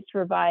for states to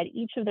provide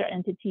each of their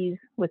entities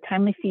with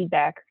timely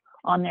feedback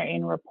on their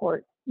annual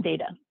report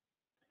data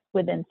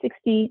within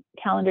 60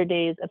 calendar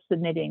days of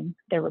submitting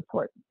their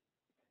report.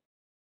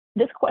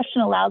 This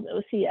question allows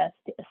OCS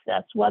to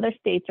assess whether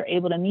states are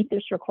able to meet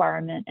this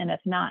requirement, and if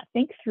not,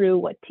 think through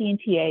what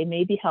TNTA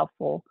may be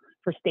helpful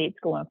for states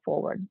going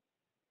forward.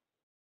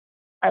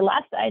 Our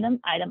last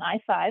item, item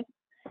I-5,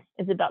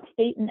 is about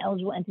state and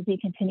eligible entity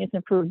continuous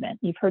improvement.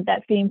 You've heard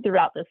that theme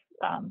throughout this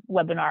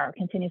webinar,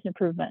 continuous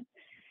improvement.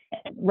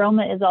 And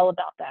ROMA is all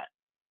about that.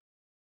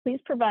 Please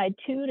provide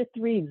 2 to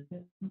 3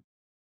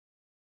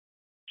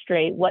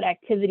 straight what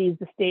activities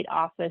the state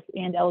office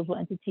and eligible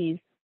entities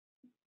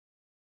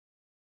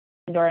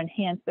or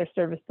enhance their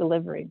service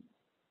delivery.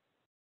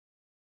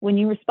 When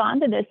you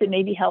respond to this, it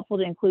may be helpful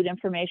to include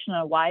information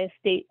on why a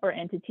state or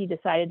entity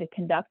decided to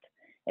conduct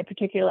a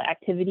particular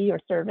activity or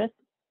service.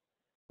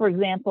 For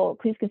example,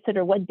 please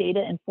consider what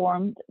data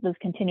informed those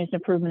continuous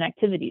improvement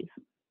activities.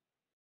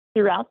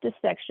 Throughout this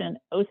section,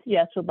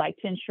 OCS would like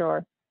to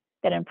ensure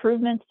that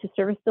improvements to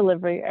service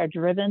delivery are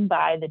driven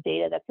by the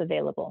data that's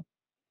available.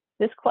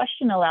 This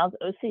question allows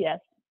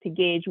OCS to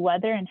gauge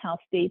whether and how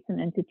states and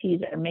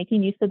entities are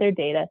making use of their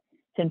data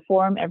to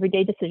inform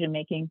everyday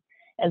decision-making,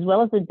 as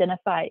well as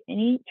identify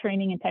any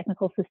training and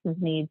technical systems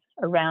needs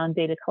around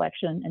data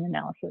collection and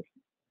analysis.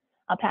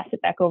 I'll pass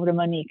it back over to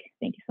Monique.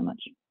 Thank you so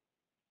much.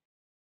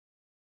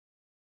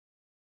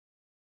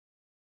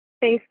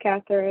 Thanks,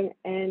 Catherine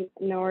and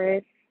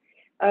Norris.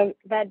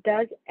 That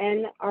does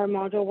end our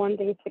Module 1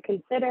 Things to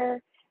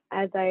Consider.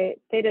 As I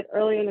stated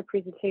earlier in the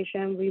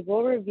presentation, we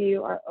will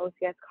review our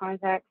OCS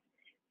context.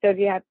 So if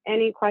you have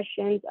any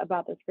questions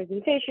about this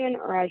presentation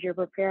or as you're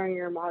preparing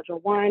your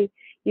Module 1,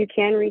 you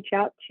can reach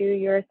out to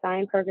your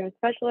assigned program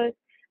specialist.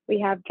 We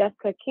have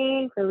Jessica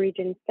Kane for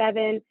Region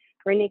 7,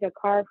 Renika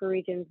Carr for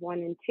Regions 1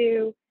 and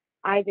 2,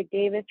 Isaac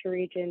Davis for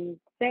Region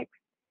 6,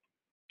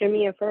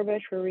 Jamia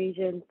Furbush for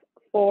Regions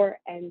 4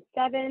 and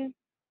 7,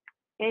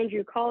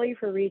 Andrew Colley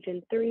for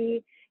Region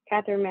 3,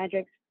 Catherine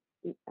Maddox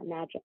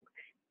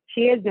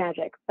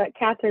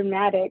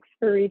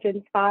for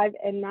Regions 5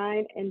 and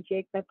 9, and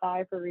Jake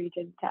Mathai for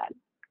Region 10.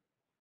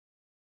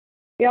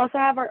 We also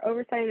have our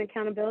Oversight and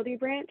Accountability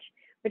Branch,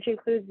 which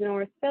includes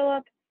Norris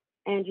Phillip,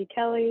 Angie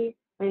Kelly,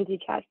 Lindsay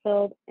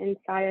Chatfield, and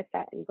Saya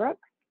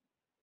Satin-Brooks.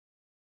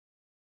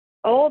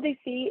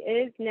 OLDC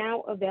is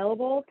now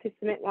available to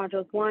submit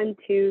Modules 1,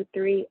 2,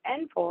 3,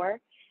 and 4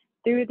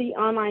 through the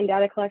online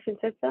data collection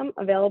system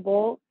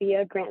available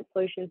via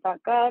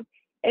grantsolutions.gov.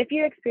 If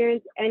you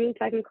experience any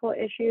technical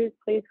issues,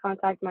 please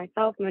contact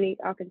myself, Monique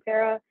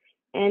Alcantara,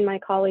 and my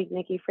colleague,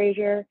 Nikki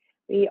Frazier.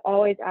 We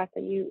always ask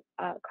that you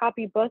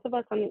copy both of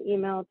us on the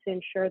email to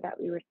ensure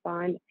that we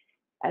respond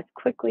as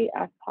quickly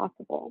as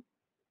possible.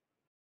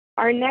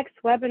 Our next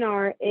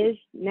webinar is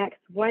next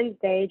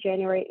Wednesday,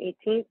 January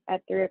 18th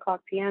at 3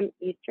 o'clock p.m.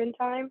 Eastern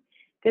Time.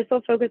 This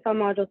will focus on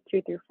Modules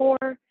 2 through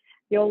 4.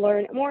 You'll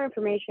learn more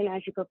information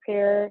as you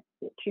prepare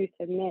to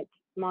submit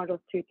Modules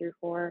 2 through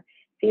 4.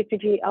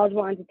 CSBG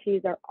eligible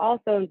entities are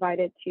also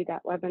invited to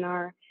that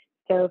webinar,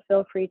 so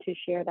feel free to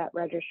share that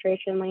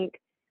registration link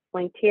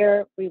linked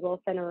here. We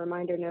will send a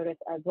reminder notice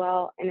as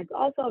well, and it's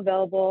also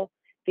available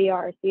via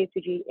our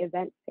CSBG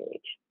Events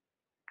page.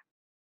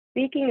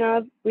 Speaking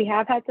of, we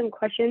have had some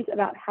questions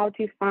about how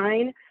to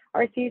find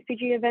our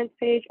CSBG Events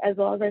page as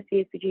well as our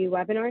CSBG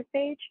Webinars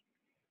page.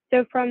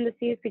 So from the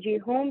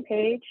CSBG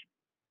homepage,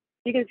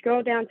 you can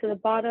scroll down to the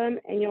bottom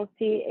and you'll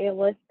see a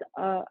list,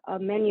 a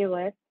menu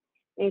list,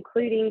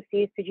 including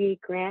CSBG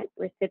grant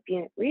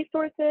recipient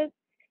resources.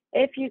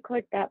 If you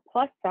click that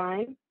plus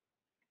sign,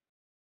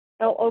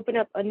 it'll open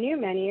up a new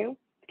menu,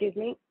 excuse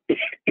me.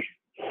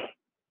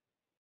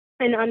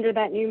 And under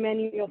that new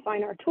menu, you'll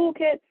find our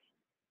toolkits,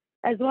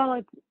 as well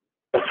as,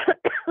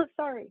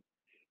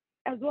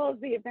 as well as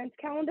the events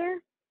calendar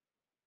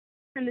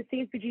and the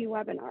CSBG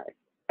webinars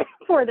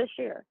for this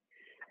year.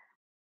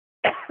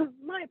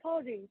 My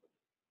apologies.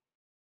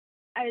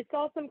 I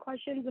saw some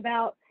questions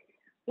about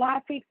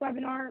last week's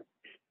webinar.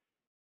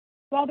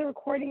 While the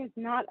recording is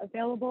not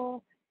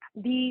available,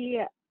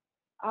 the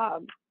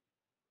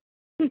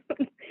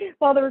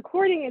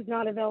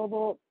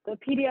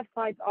PDF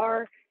slides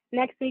are.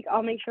 Next week,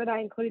 I'll make sure that I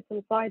include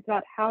some slides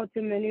about how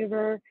to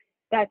maneuver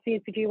that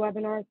CSBG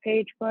webinars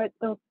page, but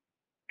the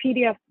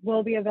PDFs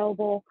will be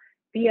available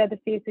via the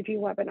CSBG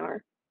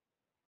webinar.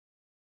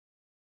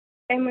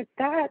 And with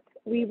that,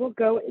 we will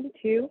go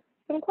into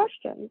some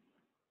questions.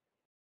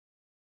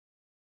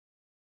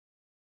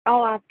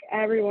 I'll ask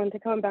everyone to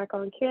come back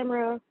on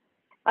camera.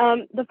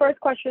 The first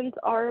questions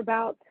are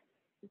about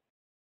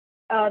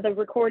the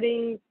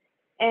recordings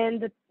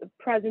and the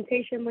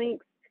presentation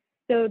links.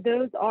 So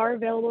those are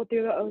available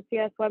through the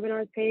OCS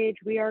webinars page.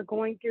 We are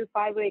going through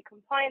 508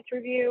 compliance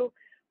review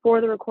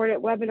for the recorded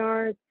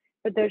webinars,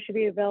 but those should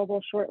be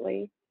available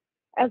shortly.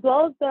 As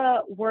well as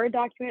the Word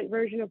document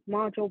version of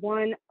Module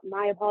 1.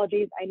 My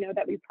apologies, I know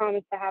that we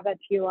promised to have that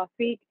to you last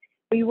week.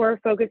 We were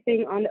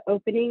focusing on the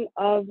opening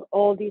of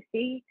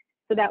OLDC,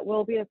 so that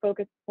will be a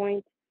focus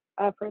point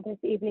for this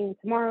evening and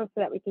tomorrow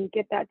so that we can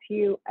get that to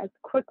you as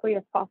quickly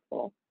as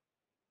possible.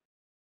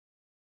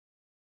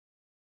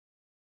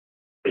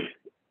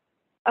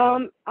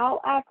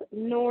 I'll ask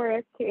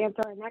Norris to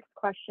answer our next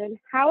question.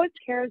 How is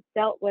CARES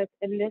dealt with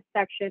in this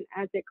section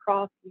as it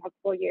crossed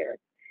multiple years?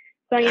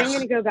 So I am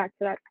going to go back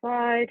to that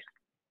slide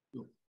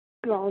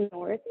while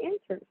Norris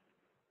answers.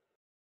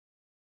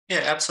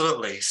 Yeah,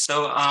 absolutely.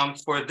 So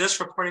for this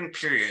reporting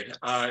period,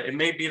 it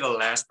may be the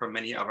last for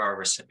many of our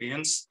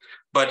recipients,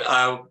 but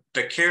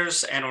the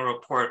CARES annual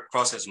report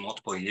crosses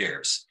multiple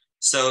years.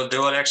 So there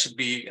will actually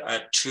be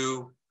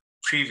 2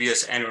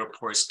 previous annual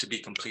reports to be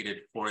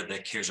completed for the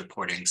CARES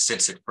reporting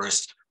since it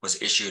first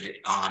was issued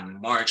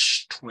on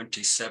March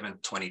 27,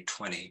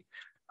 2020.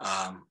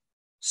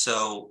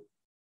 So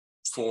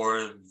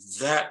for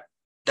that,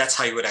 that's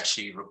how you would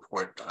actually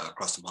report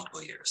across the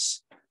multiple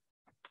years.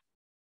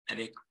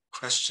 Any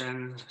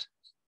questions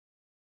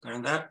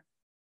on that?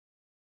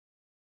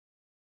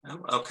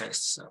 No? Okay,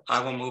 so I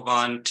will move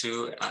on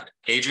to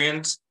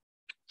Adrian's.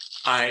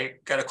 I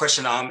got a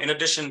question. In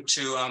addition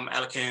to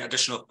allocating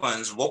additional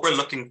funds, what we're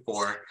looking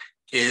for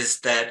is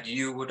that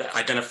you would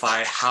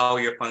identify how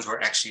your funds were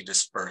actually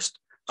dispersed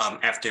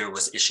after it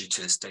was issued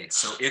to the state.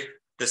 So if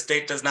the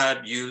state does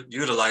not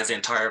utilize the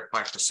entire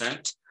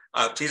 5%,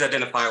 please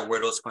identify where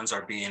those funds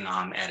are being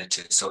added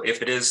to. So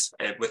if it is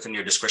within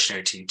your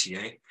discretionary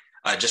TTA,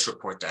 just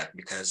report that,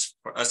 because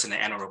for us in the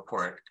annual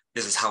report,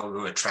 this is how we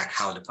would track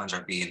how the funds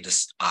are being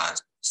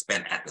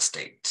spent at the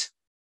state.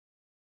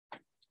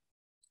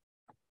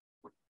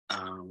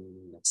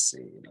 Let's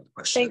see, another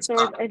question. Thanks,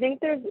 Norris. I think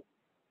there's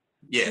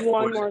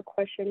one more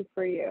question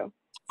for you.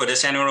 For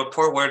this annual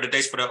report, what are the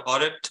dates for the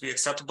audit to be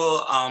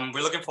acceptable?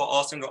 We're looking for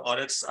all single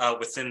audits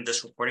within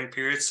this reporting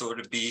period. So it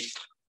would be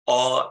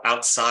all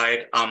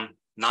outside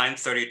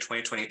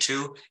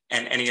 9/30/2022,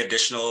 and any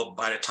additional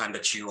by the time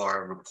that you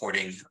are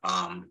reporting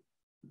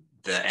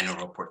the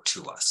annual report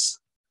to us.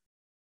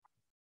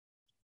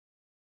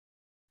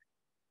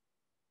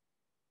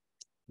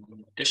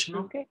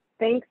 Additional? Okay,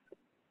 thanks.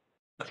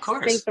 Of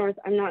course. Thanks, Norris.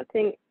 I'm not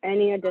seeing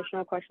any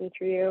additional questions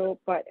for you,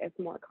 but if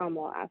more come,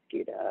 we'll ask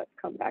you to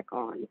come back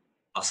on.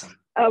 Awesome.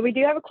 We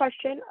do have a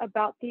question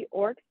about the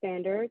org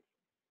standards.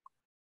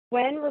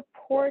 When we're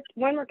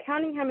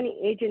counting how many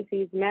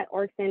agencies met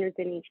org standards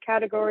in each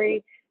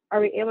category, are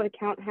we able to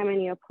count how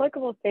many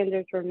applicable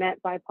standards were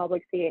met by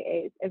public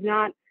CAAs? If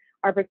not,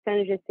 our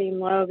percentages seem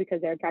low because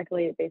they're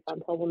calculated based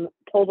on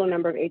total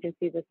number of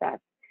agencies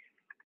assessed.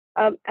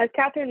 As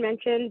Catherine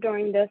mentioned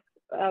during this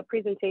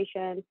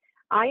presentation,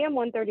 IM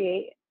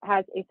 138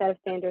 has a set of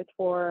standards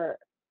for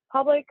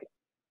public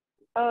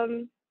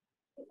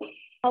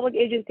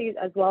agencies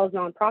as well as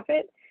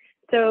nonprofit.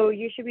 So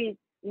you should be,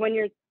 when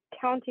you're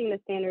counting the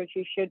standards,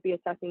 you should be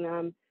assessing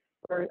them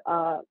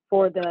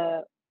for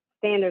the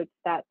standards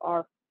that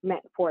are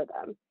met for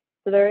them.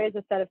 So there is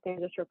a set of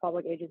standards for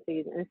public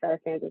agencies and a set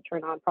of standards for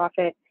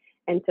nonprofit.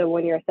 And so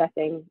when you're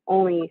assessing,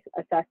 only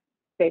assess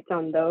based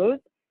on those,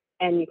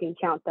 and you can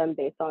count them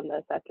based on the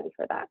assessment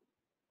for that.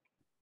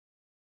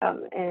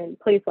 And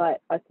please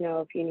let us know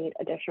if you need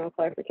additional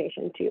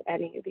clarification to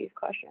any of these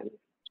questions.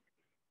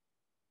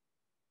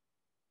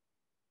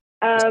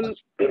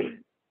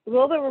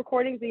 Will the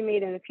recordings be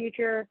made in the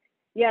future?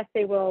 Yes,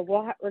 they will.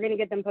 We're going to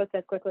get them posted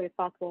as quickly as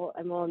possible,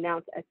 and we'll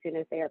announce as soon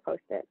as they are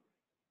posted.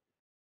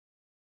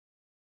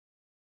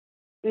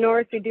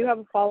 Norris, we do have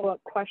a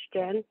follow-up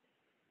question.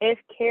 If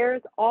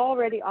CARES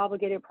already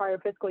obligated prior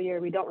fiscal year,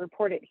 we don't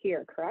report it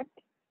here, correct?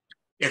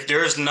 If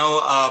there is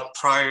no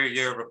prior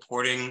year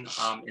reporting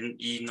in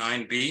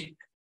E9B,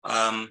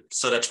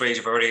 so that's where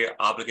you've already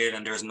obligated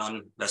and there's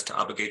none that's to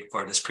obligate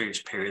for this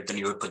previous period, then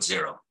you would put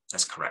 0.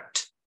 That's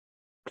correct.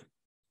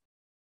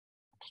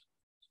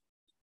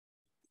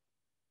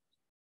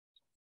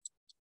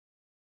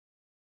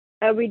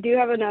 We do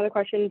have another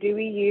question. Do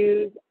we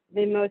use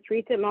the most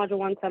recent Module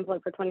 1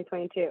 template for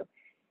 2022?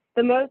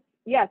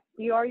 Yes,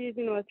 you are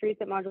using the most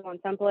recent Module 1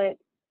 template.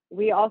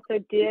 We also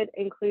did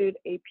include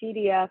a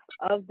PDF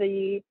of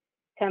the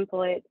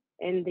template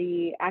in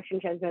the Action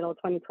Transmittal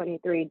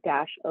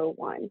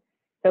 2023-01.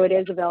 So it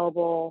is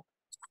available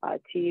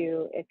to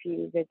you if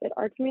you visit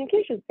our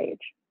communications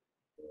page.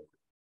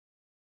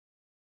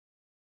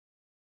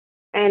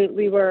 And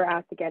we were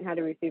asked again how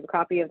to receive a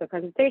copy of the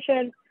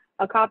presentation.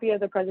 A copy of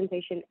the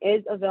presentation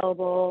is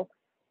available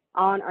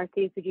on our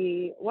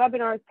CSBG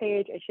Webinars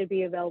page. It should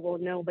be available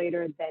no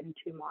later than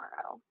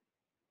tomorrow.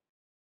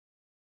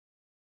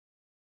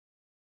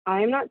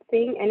 I am not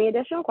seeing any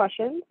additional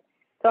questions,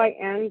 so I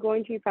am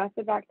going to pass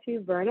it back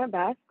to Verna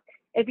Best.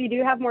 If you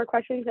do have more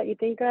questions that you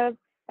think of,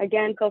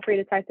 again, feel free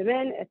to type them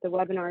in if the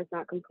webinar is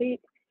not complete.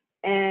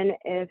 And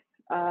if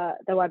the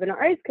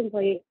webinar is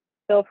complete,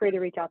 feel free to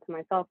reach out to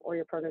myself or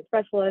your program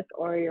specialist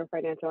or your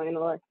financial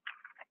analyst.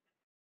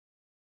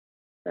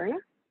 Verna?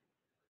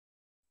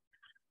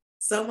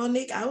 So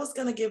Monique, I was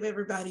going to give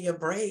everybody a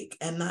break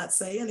and not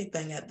say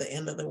anything at the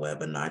end of the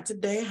webinar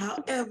today.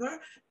 However,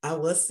 I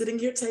was sitting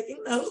here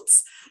taking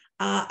notes.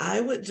 I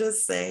would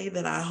just say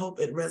that I hope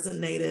it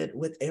resonated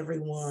with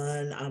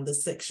everyone on the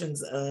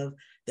sections of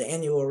the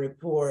annual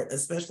report,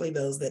 especially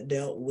those that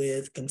dealt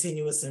with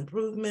continuous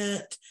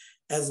improvement,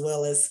 as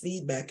well as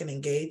feedback and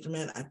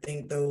engagement. I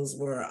think those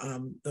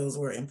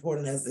were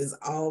important, as is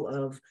all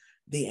of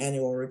the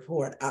annual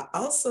report. I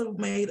also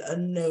made a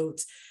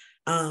note.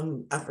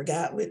 I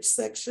forgot which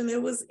section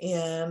it was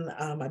in.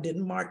 I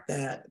didn't mark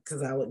that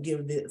because I would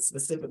give the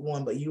specific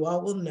one, but you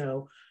all will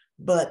know.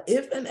 But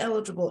if an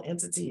eligible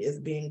entity is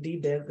being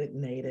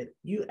de-designated,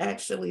 you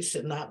actually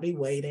should not be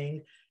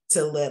waiting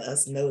to let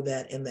us know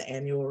that in the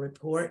annual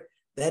report.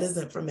 That is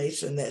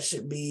information that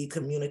should be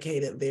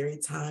communicated very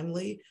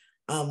timely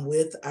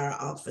with our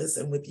office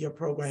and with your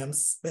program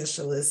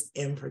specialist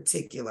in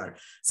particular.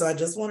 So I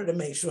just wanted to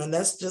make sure, and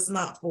that's just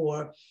not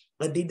for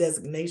a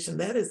de-designation,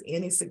 that is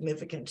any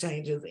significant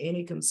changes,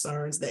 any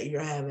concerns that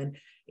you're having,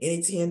 any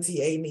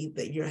TNTA need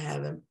that you're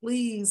having,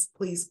 please,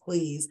 please,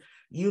 please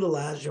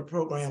utilize your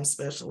program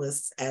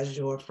specialists as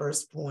your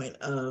first point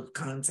of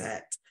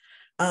contact.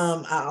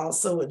 I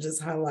also would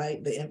just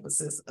highlight the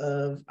emphasis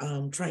of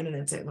training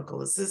and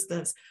technical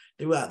assistance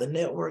throughout the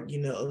network.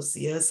 You know,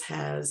 OCS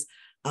has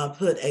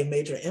put a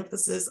major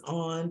emphasis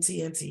on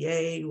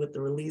TNTA with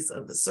the release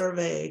of the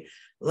survey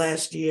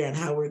last year and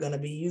how we're going to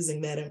be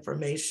using that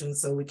information.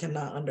 So we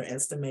cannot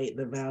underestimate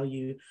the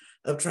value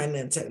of training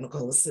and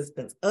technical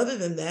assistance. Other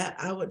than that,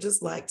 I would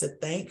just like to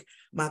thank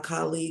my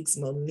colleagues,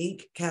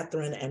 Monique,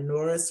 Catherine, and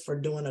Norris, for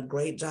doing a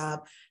great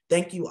job.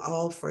 Thank you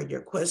all for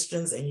your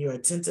questions and your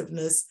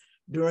attentiveness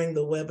during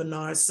the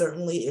webinar.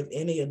 Certainly, if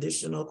any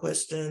additional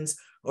questions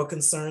or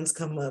concerns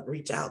come up,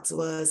 reach out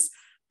to us.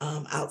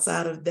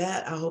 Outside of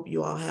that, I hope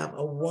you all have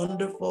a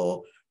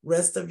wonderful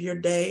rest of your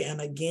day.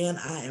 And again,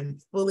 I am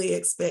fully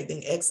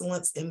expecting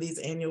excellence in these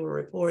annual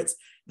reports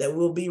that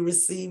will be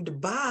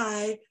received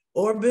by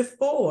or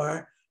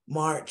before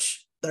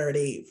March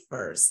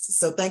 31st.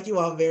 So thank you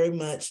all very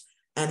much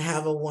and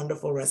have a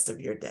wonderful rest of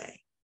your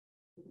day.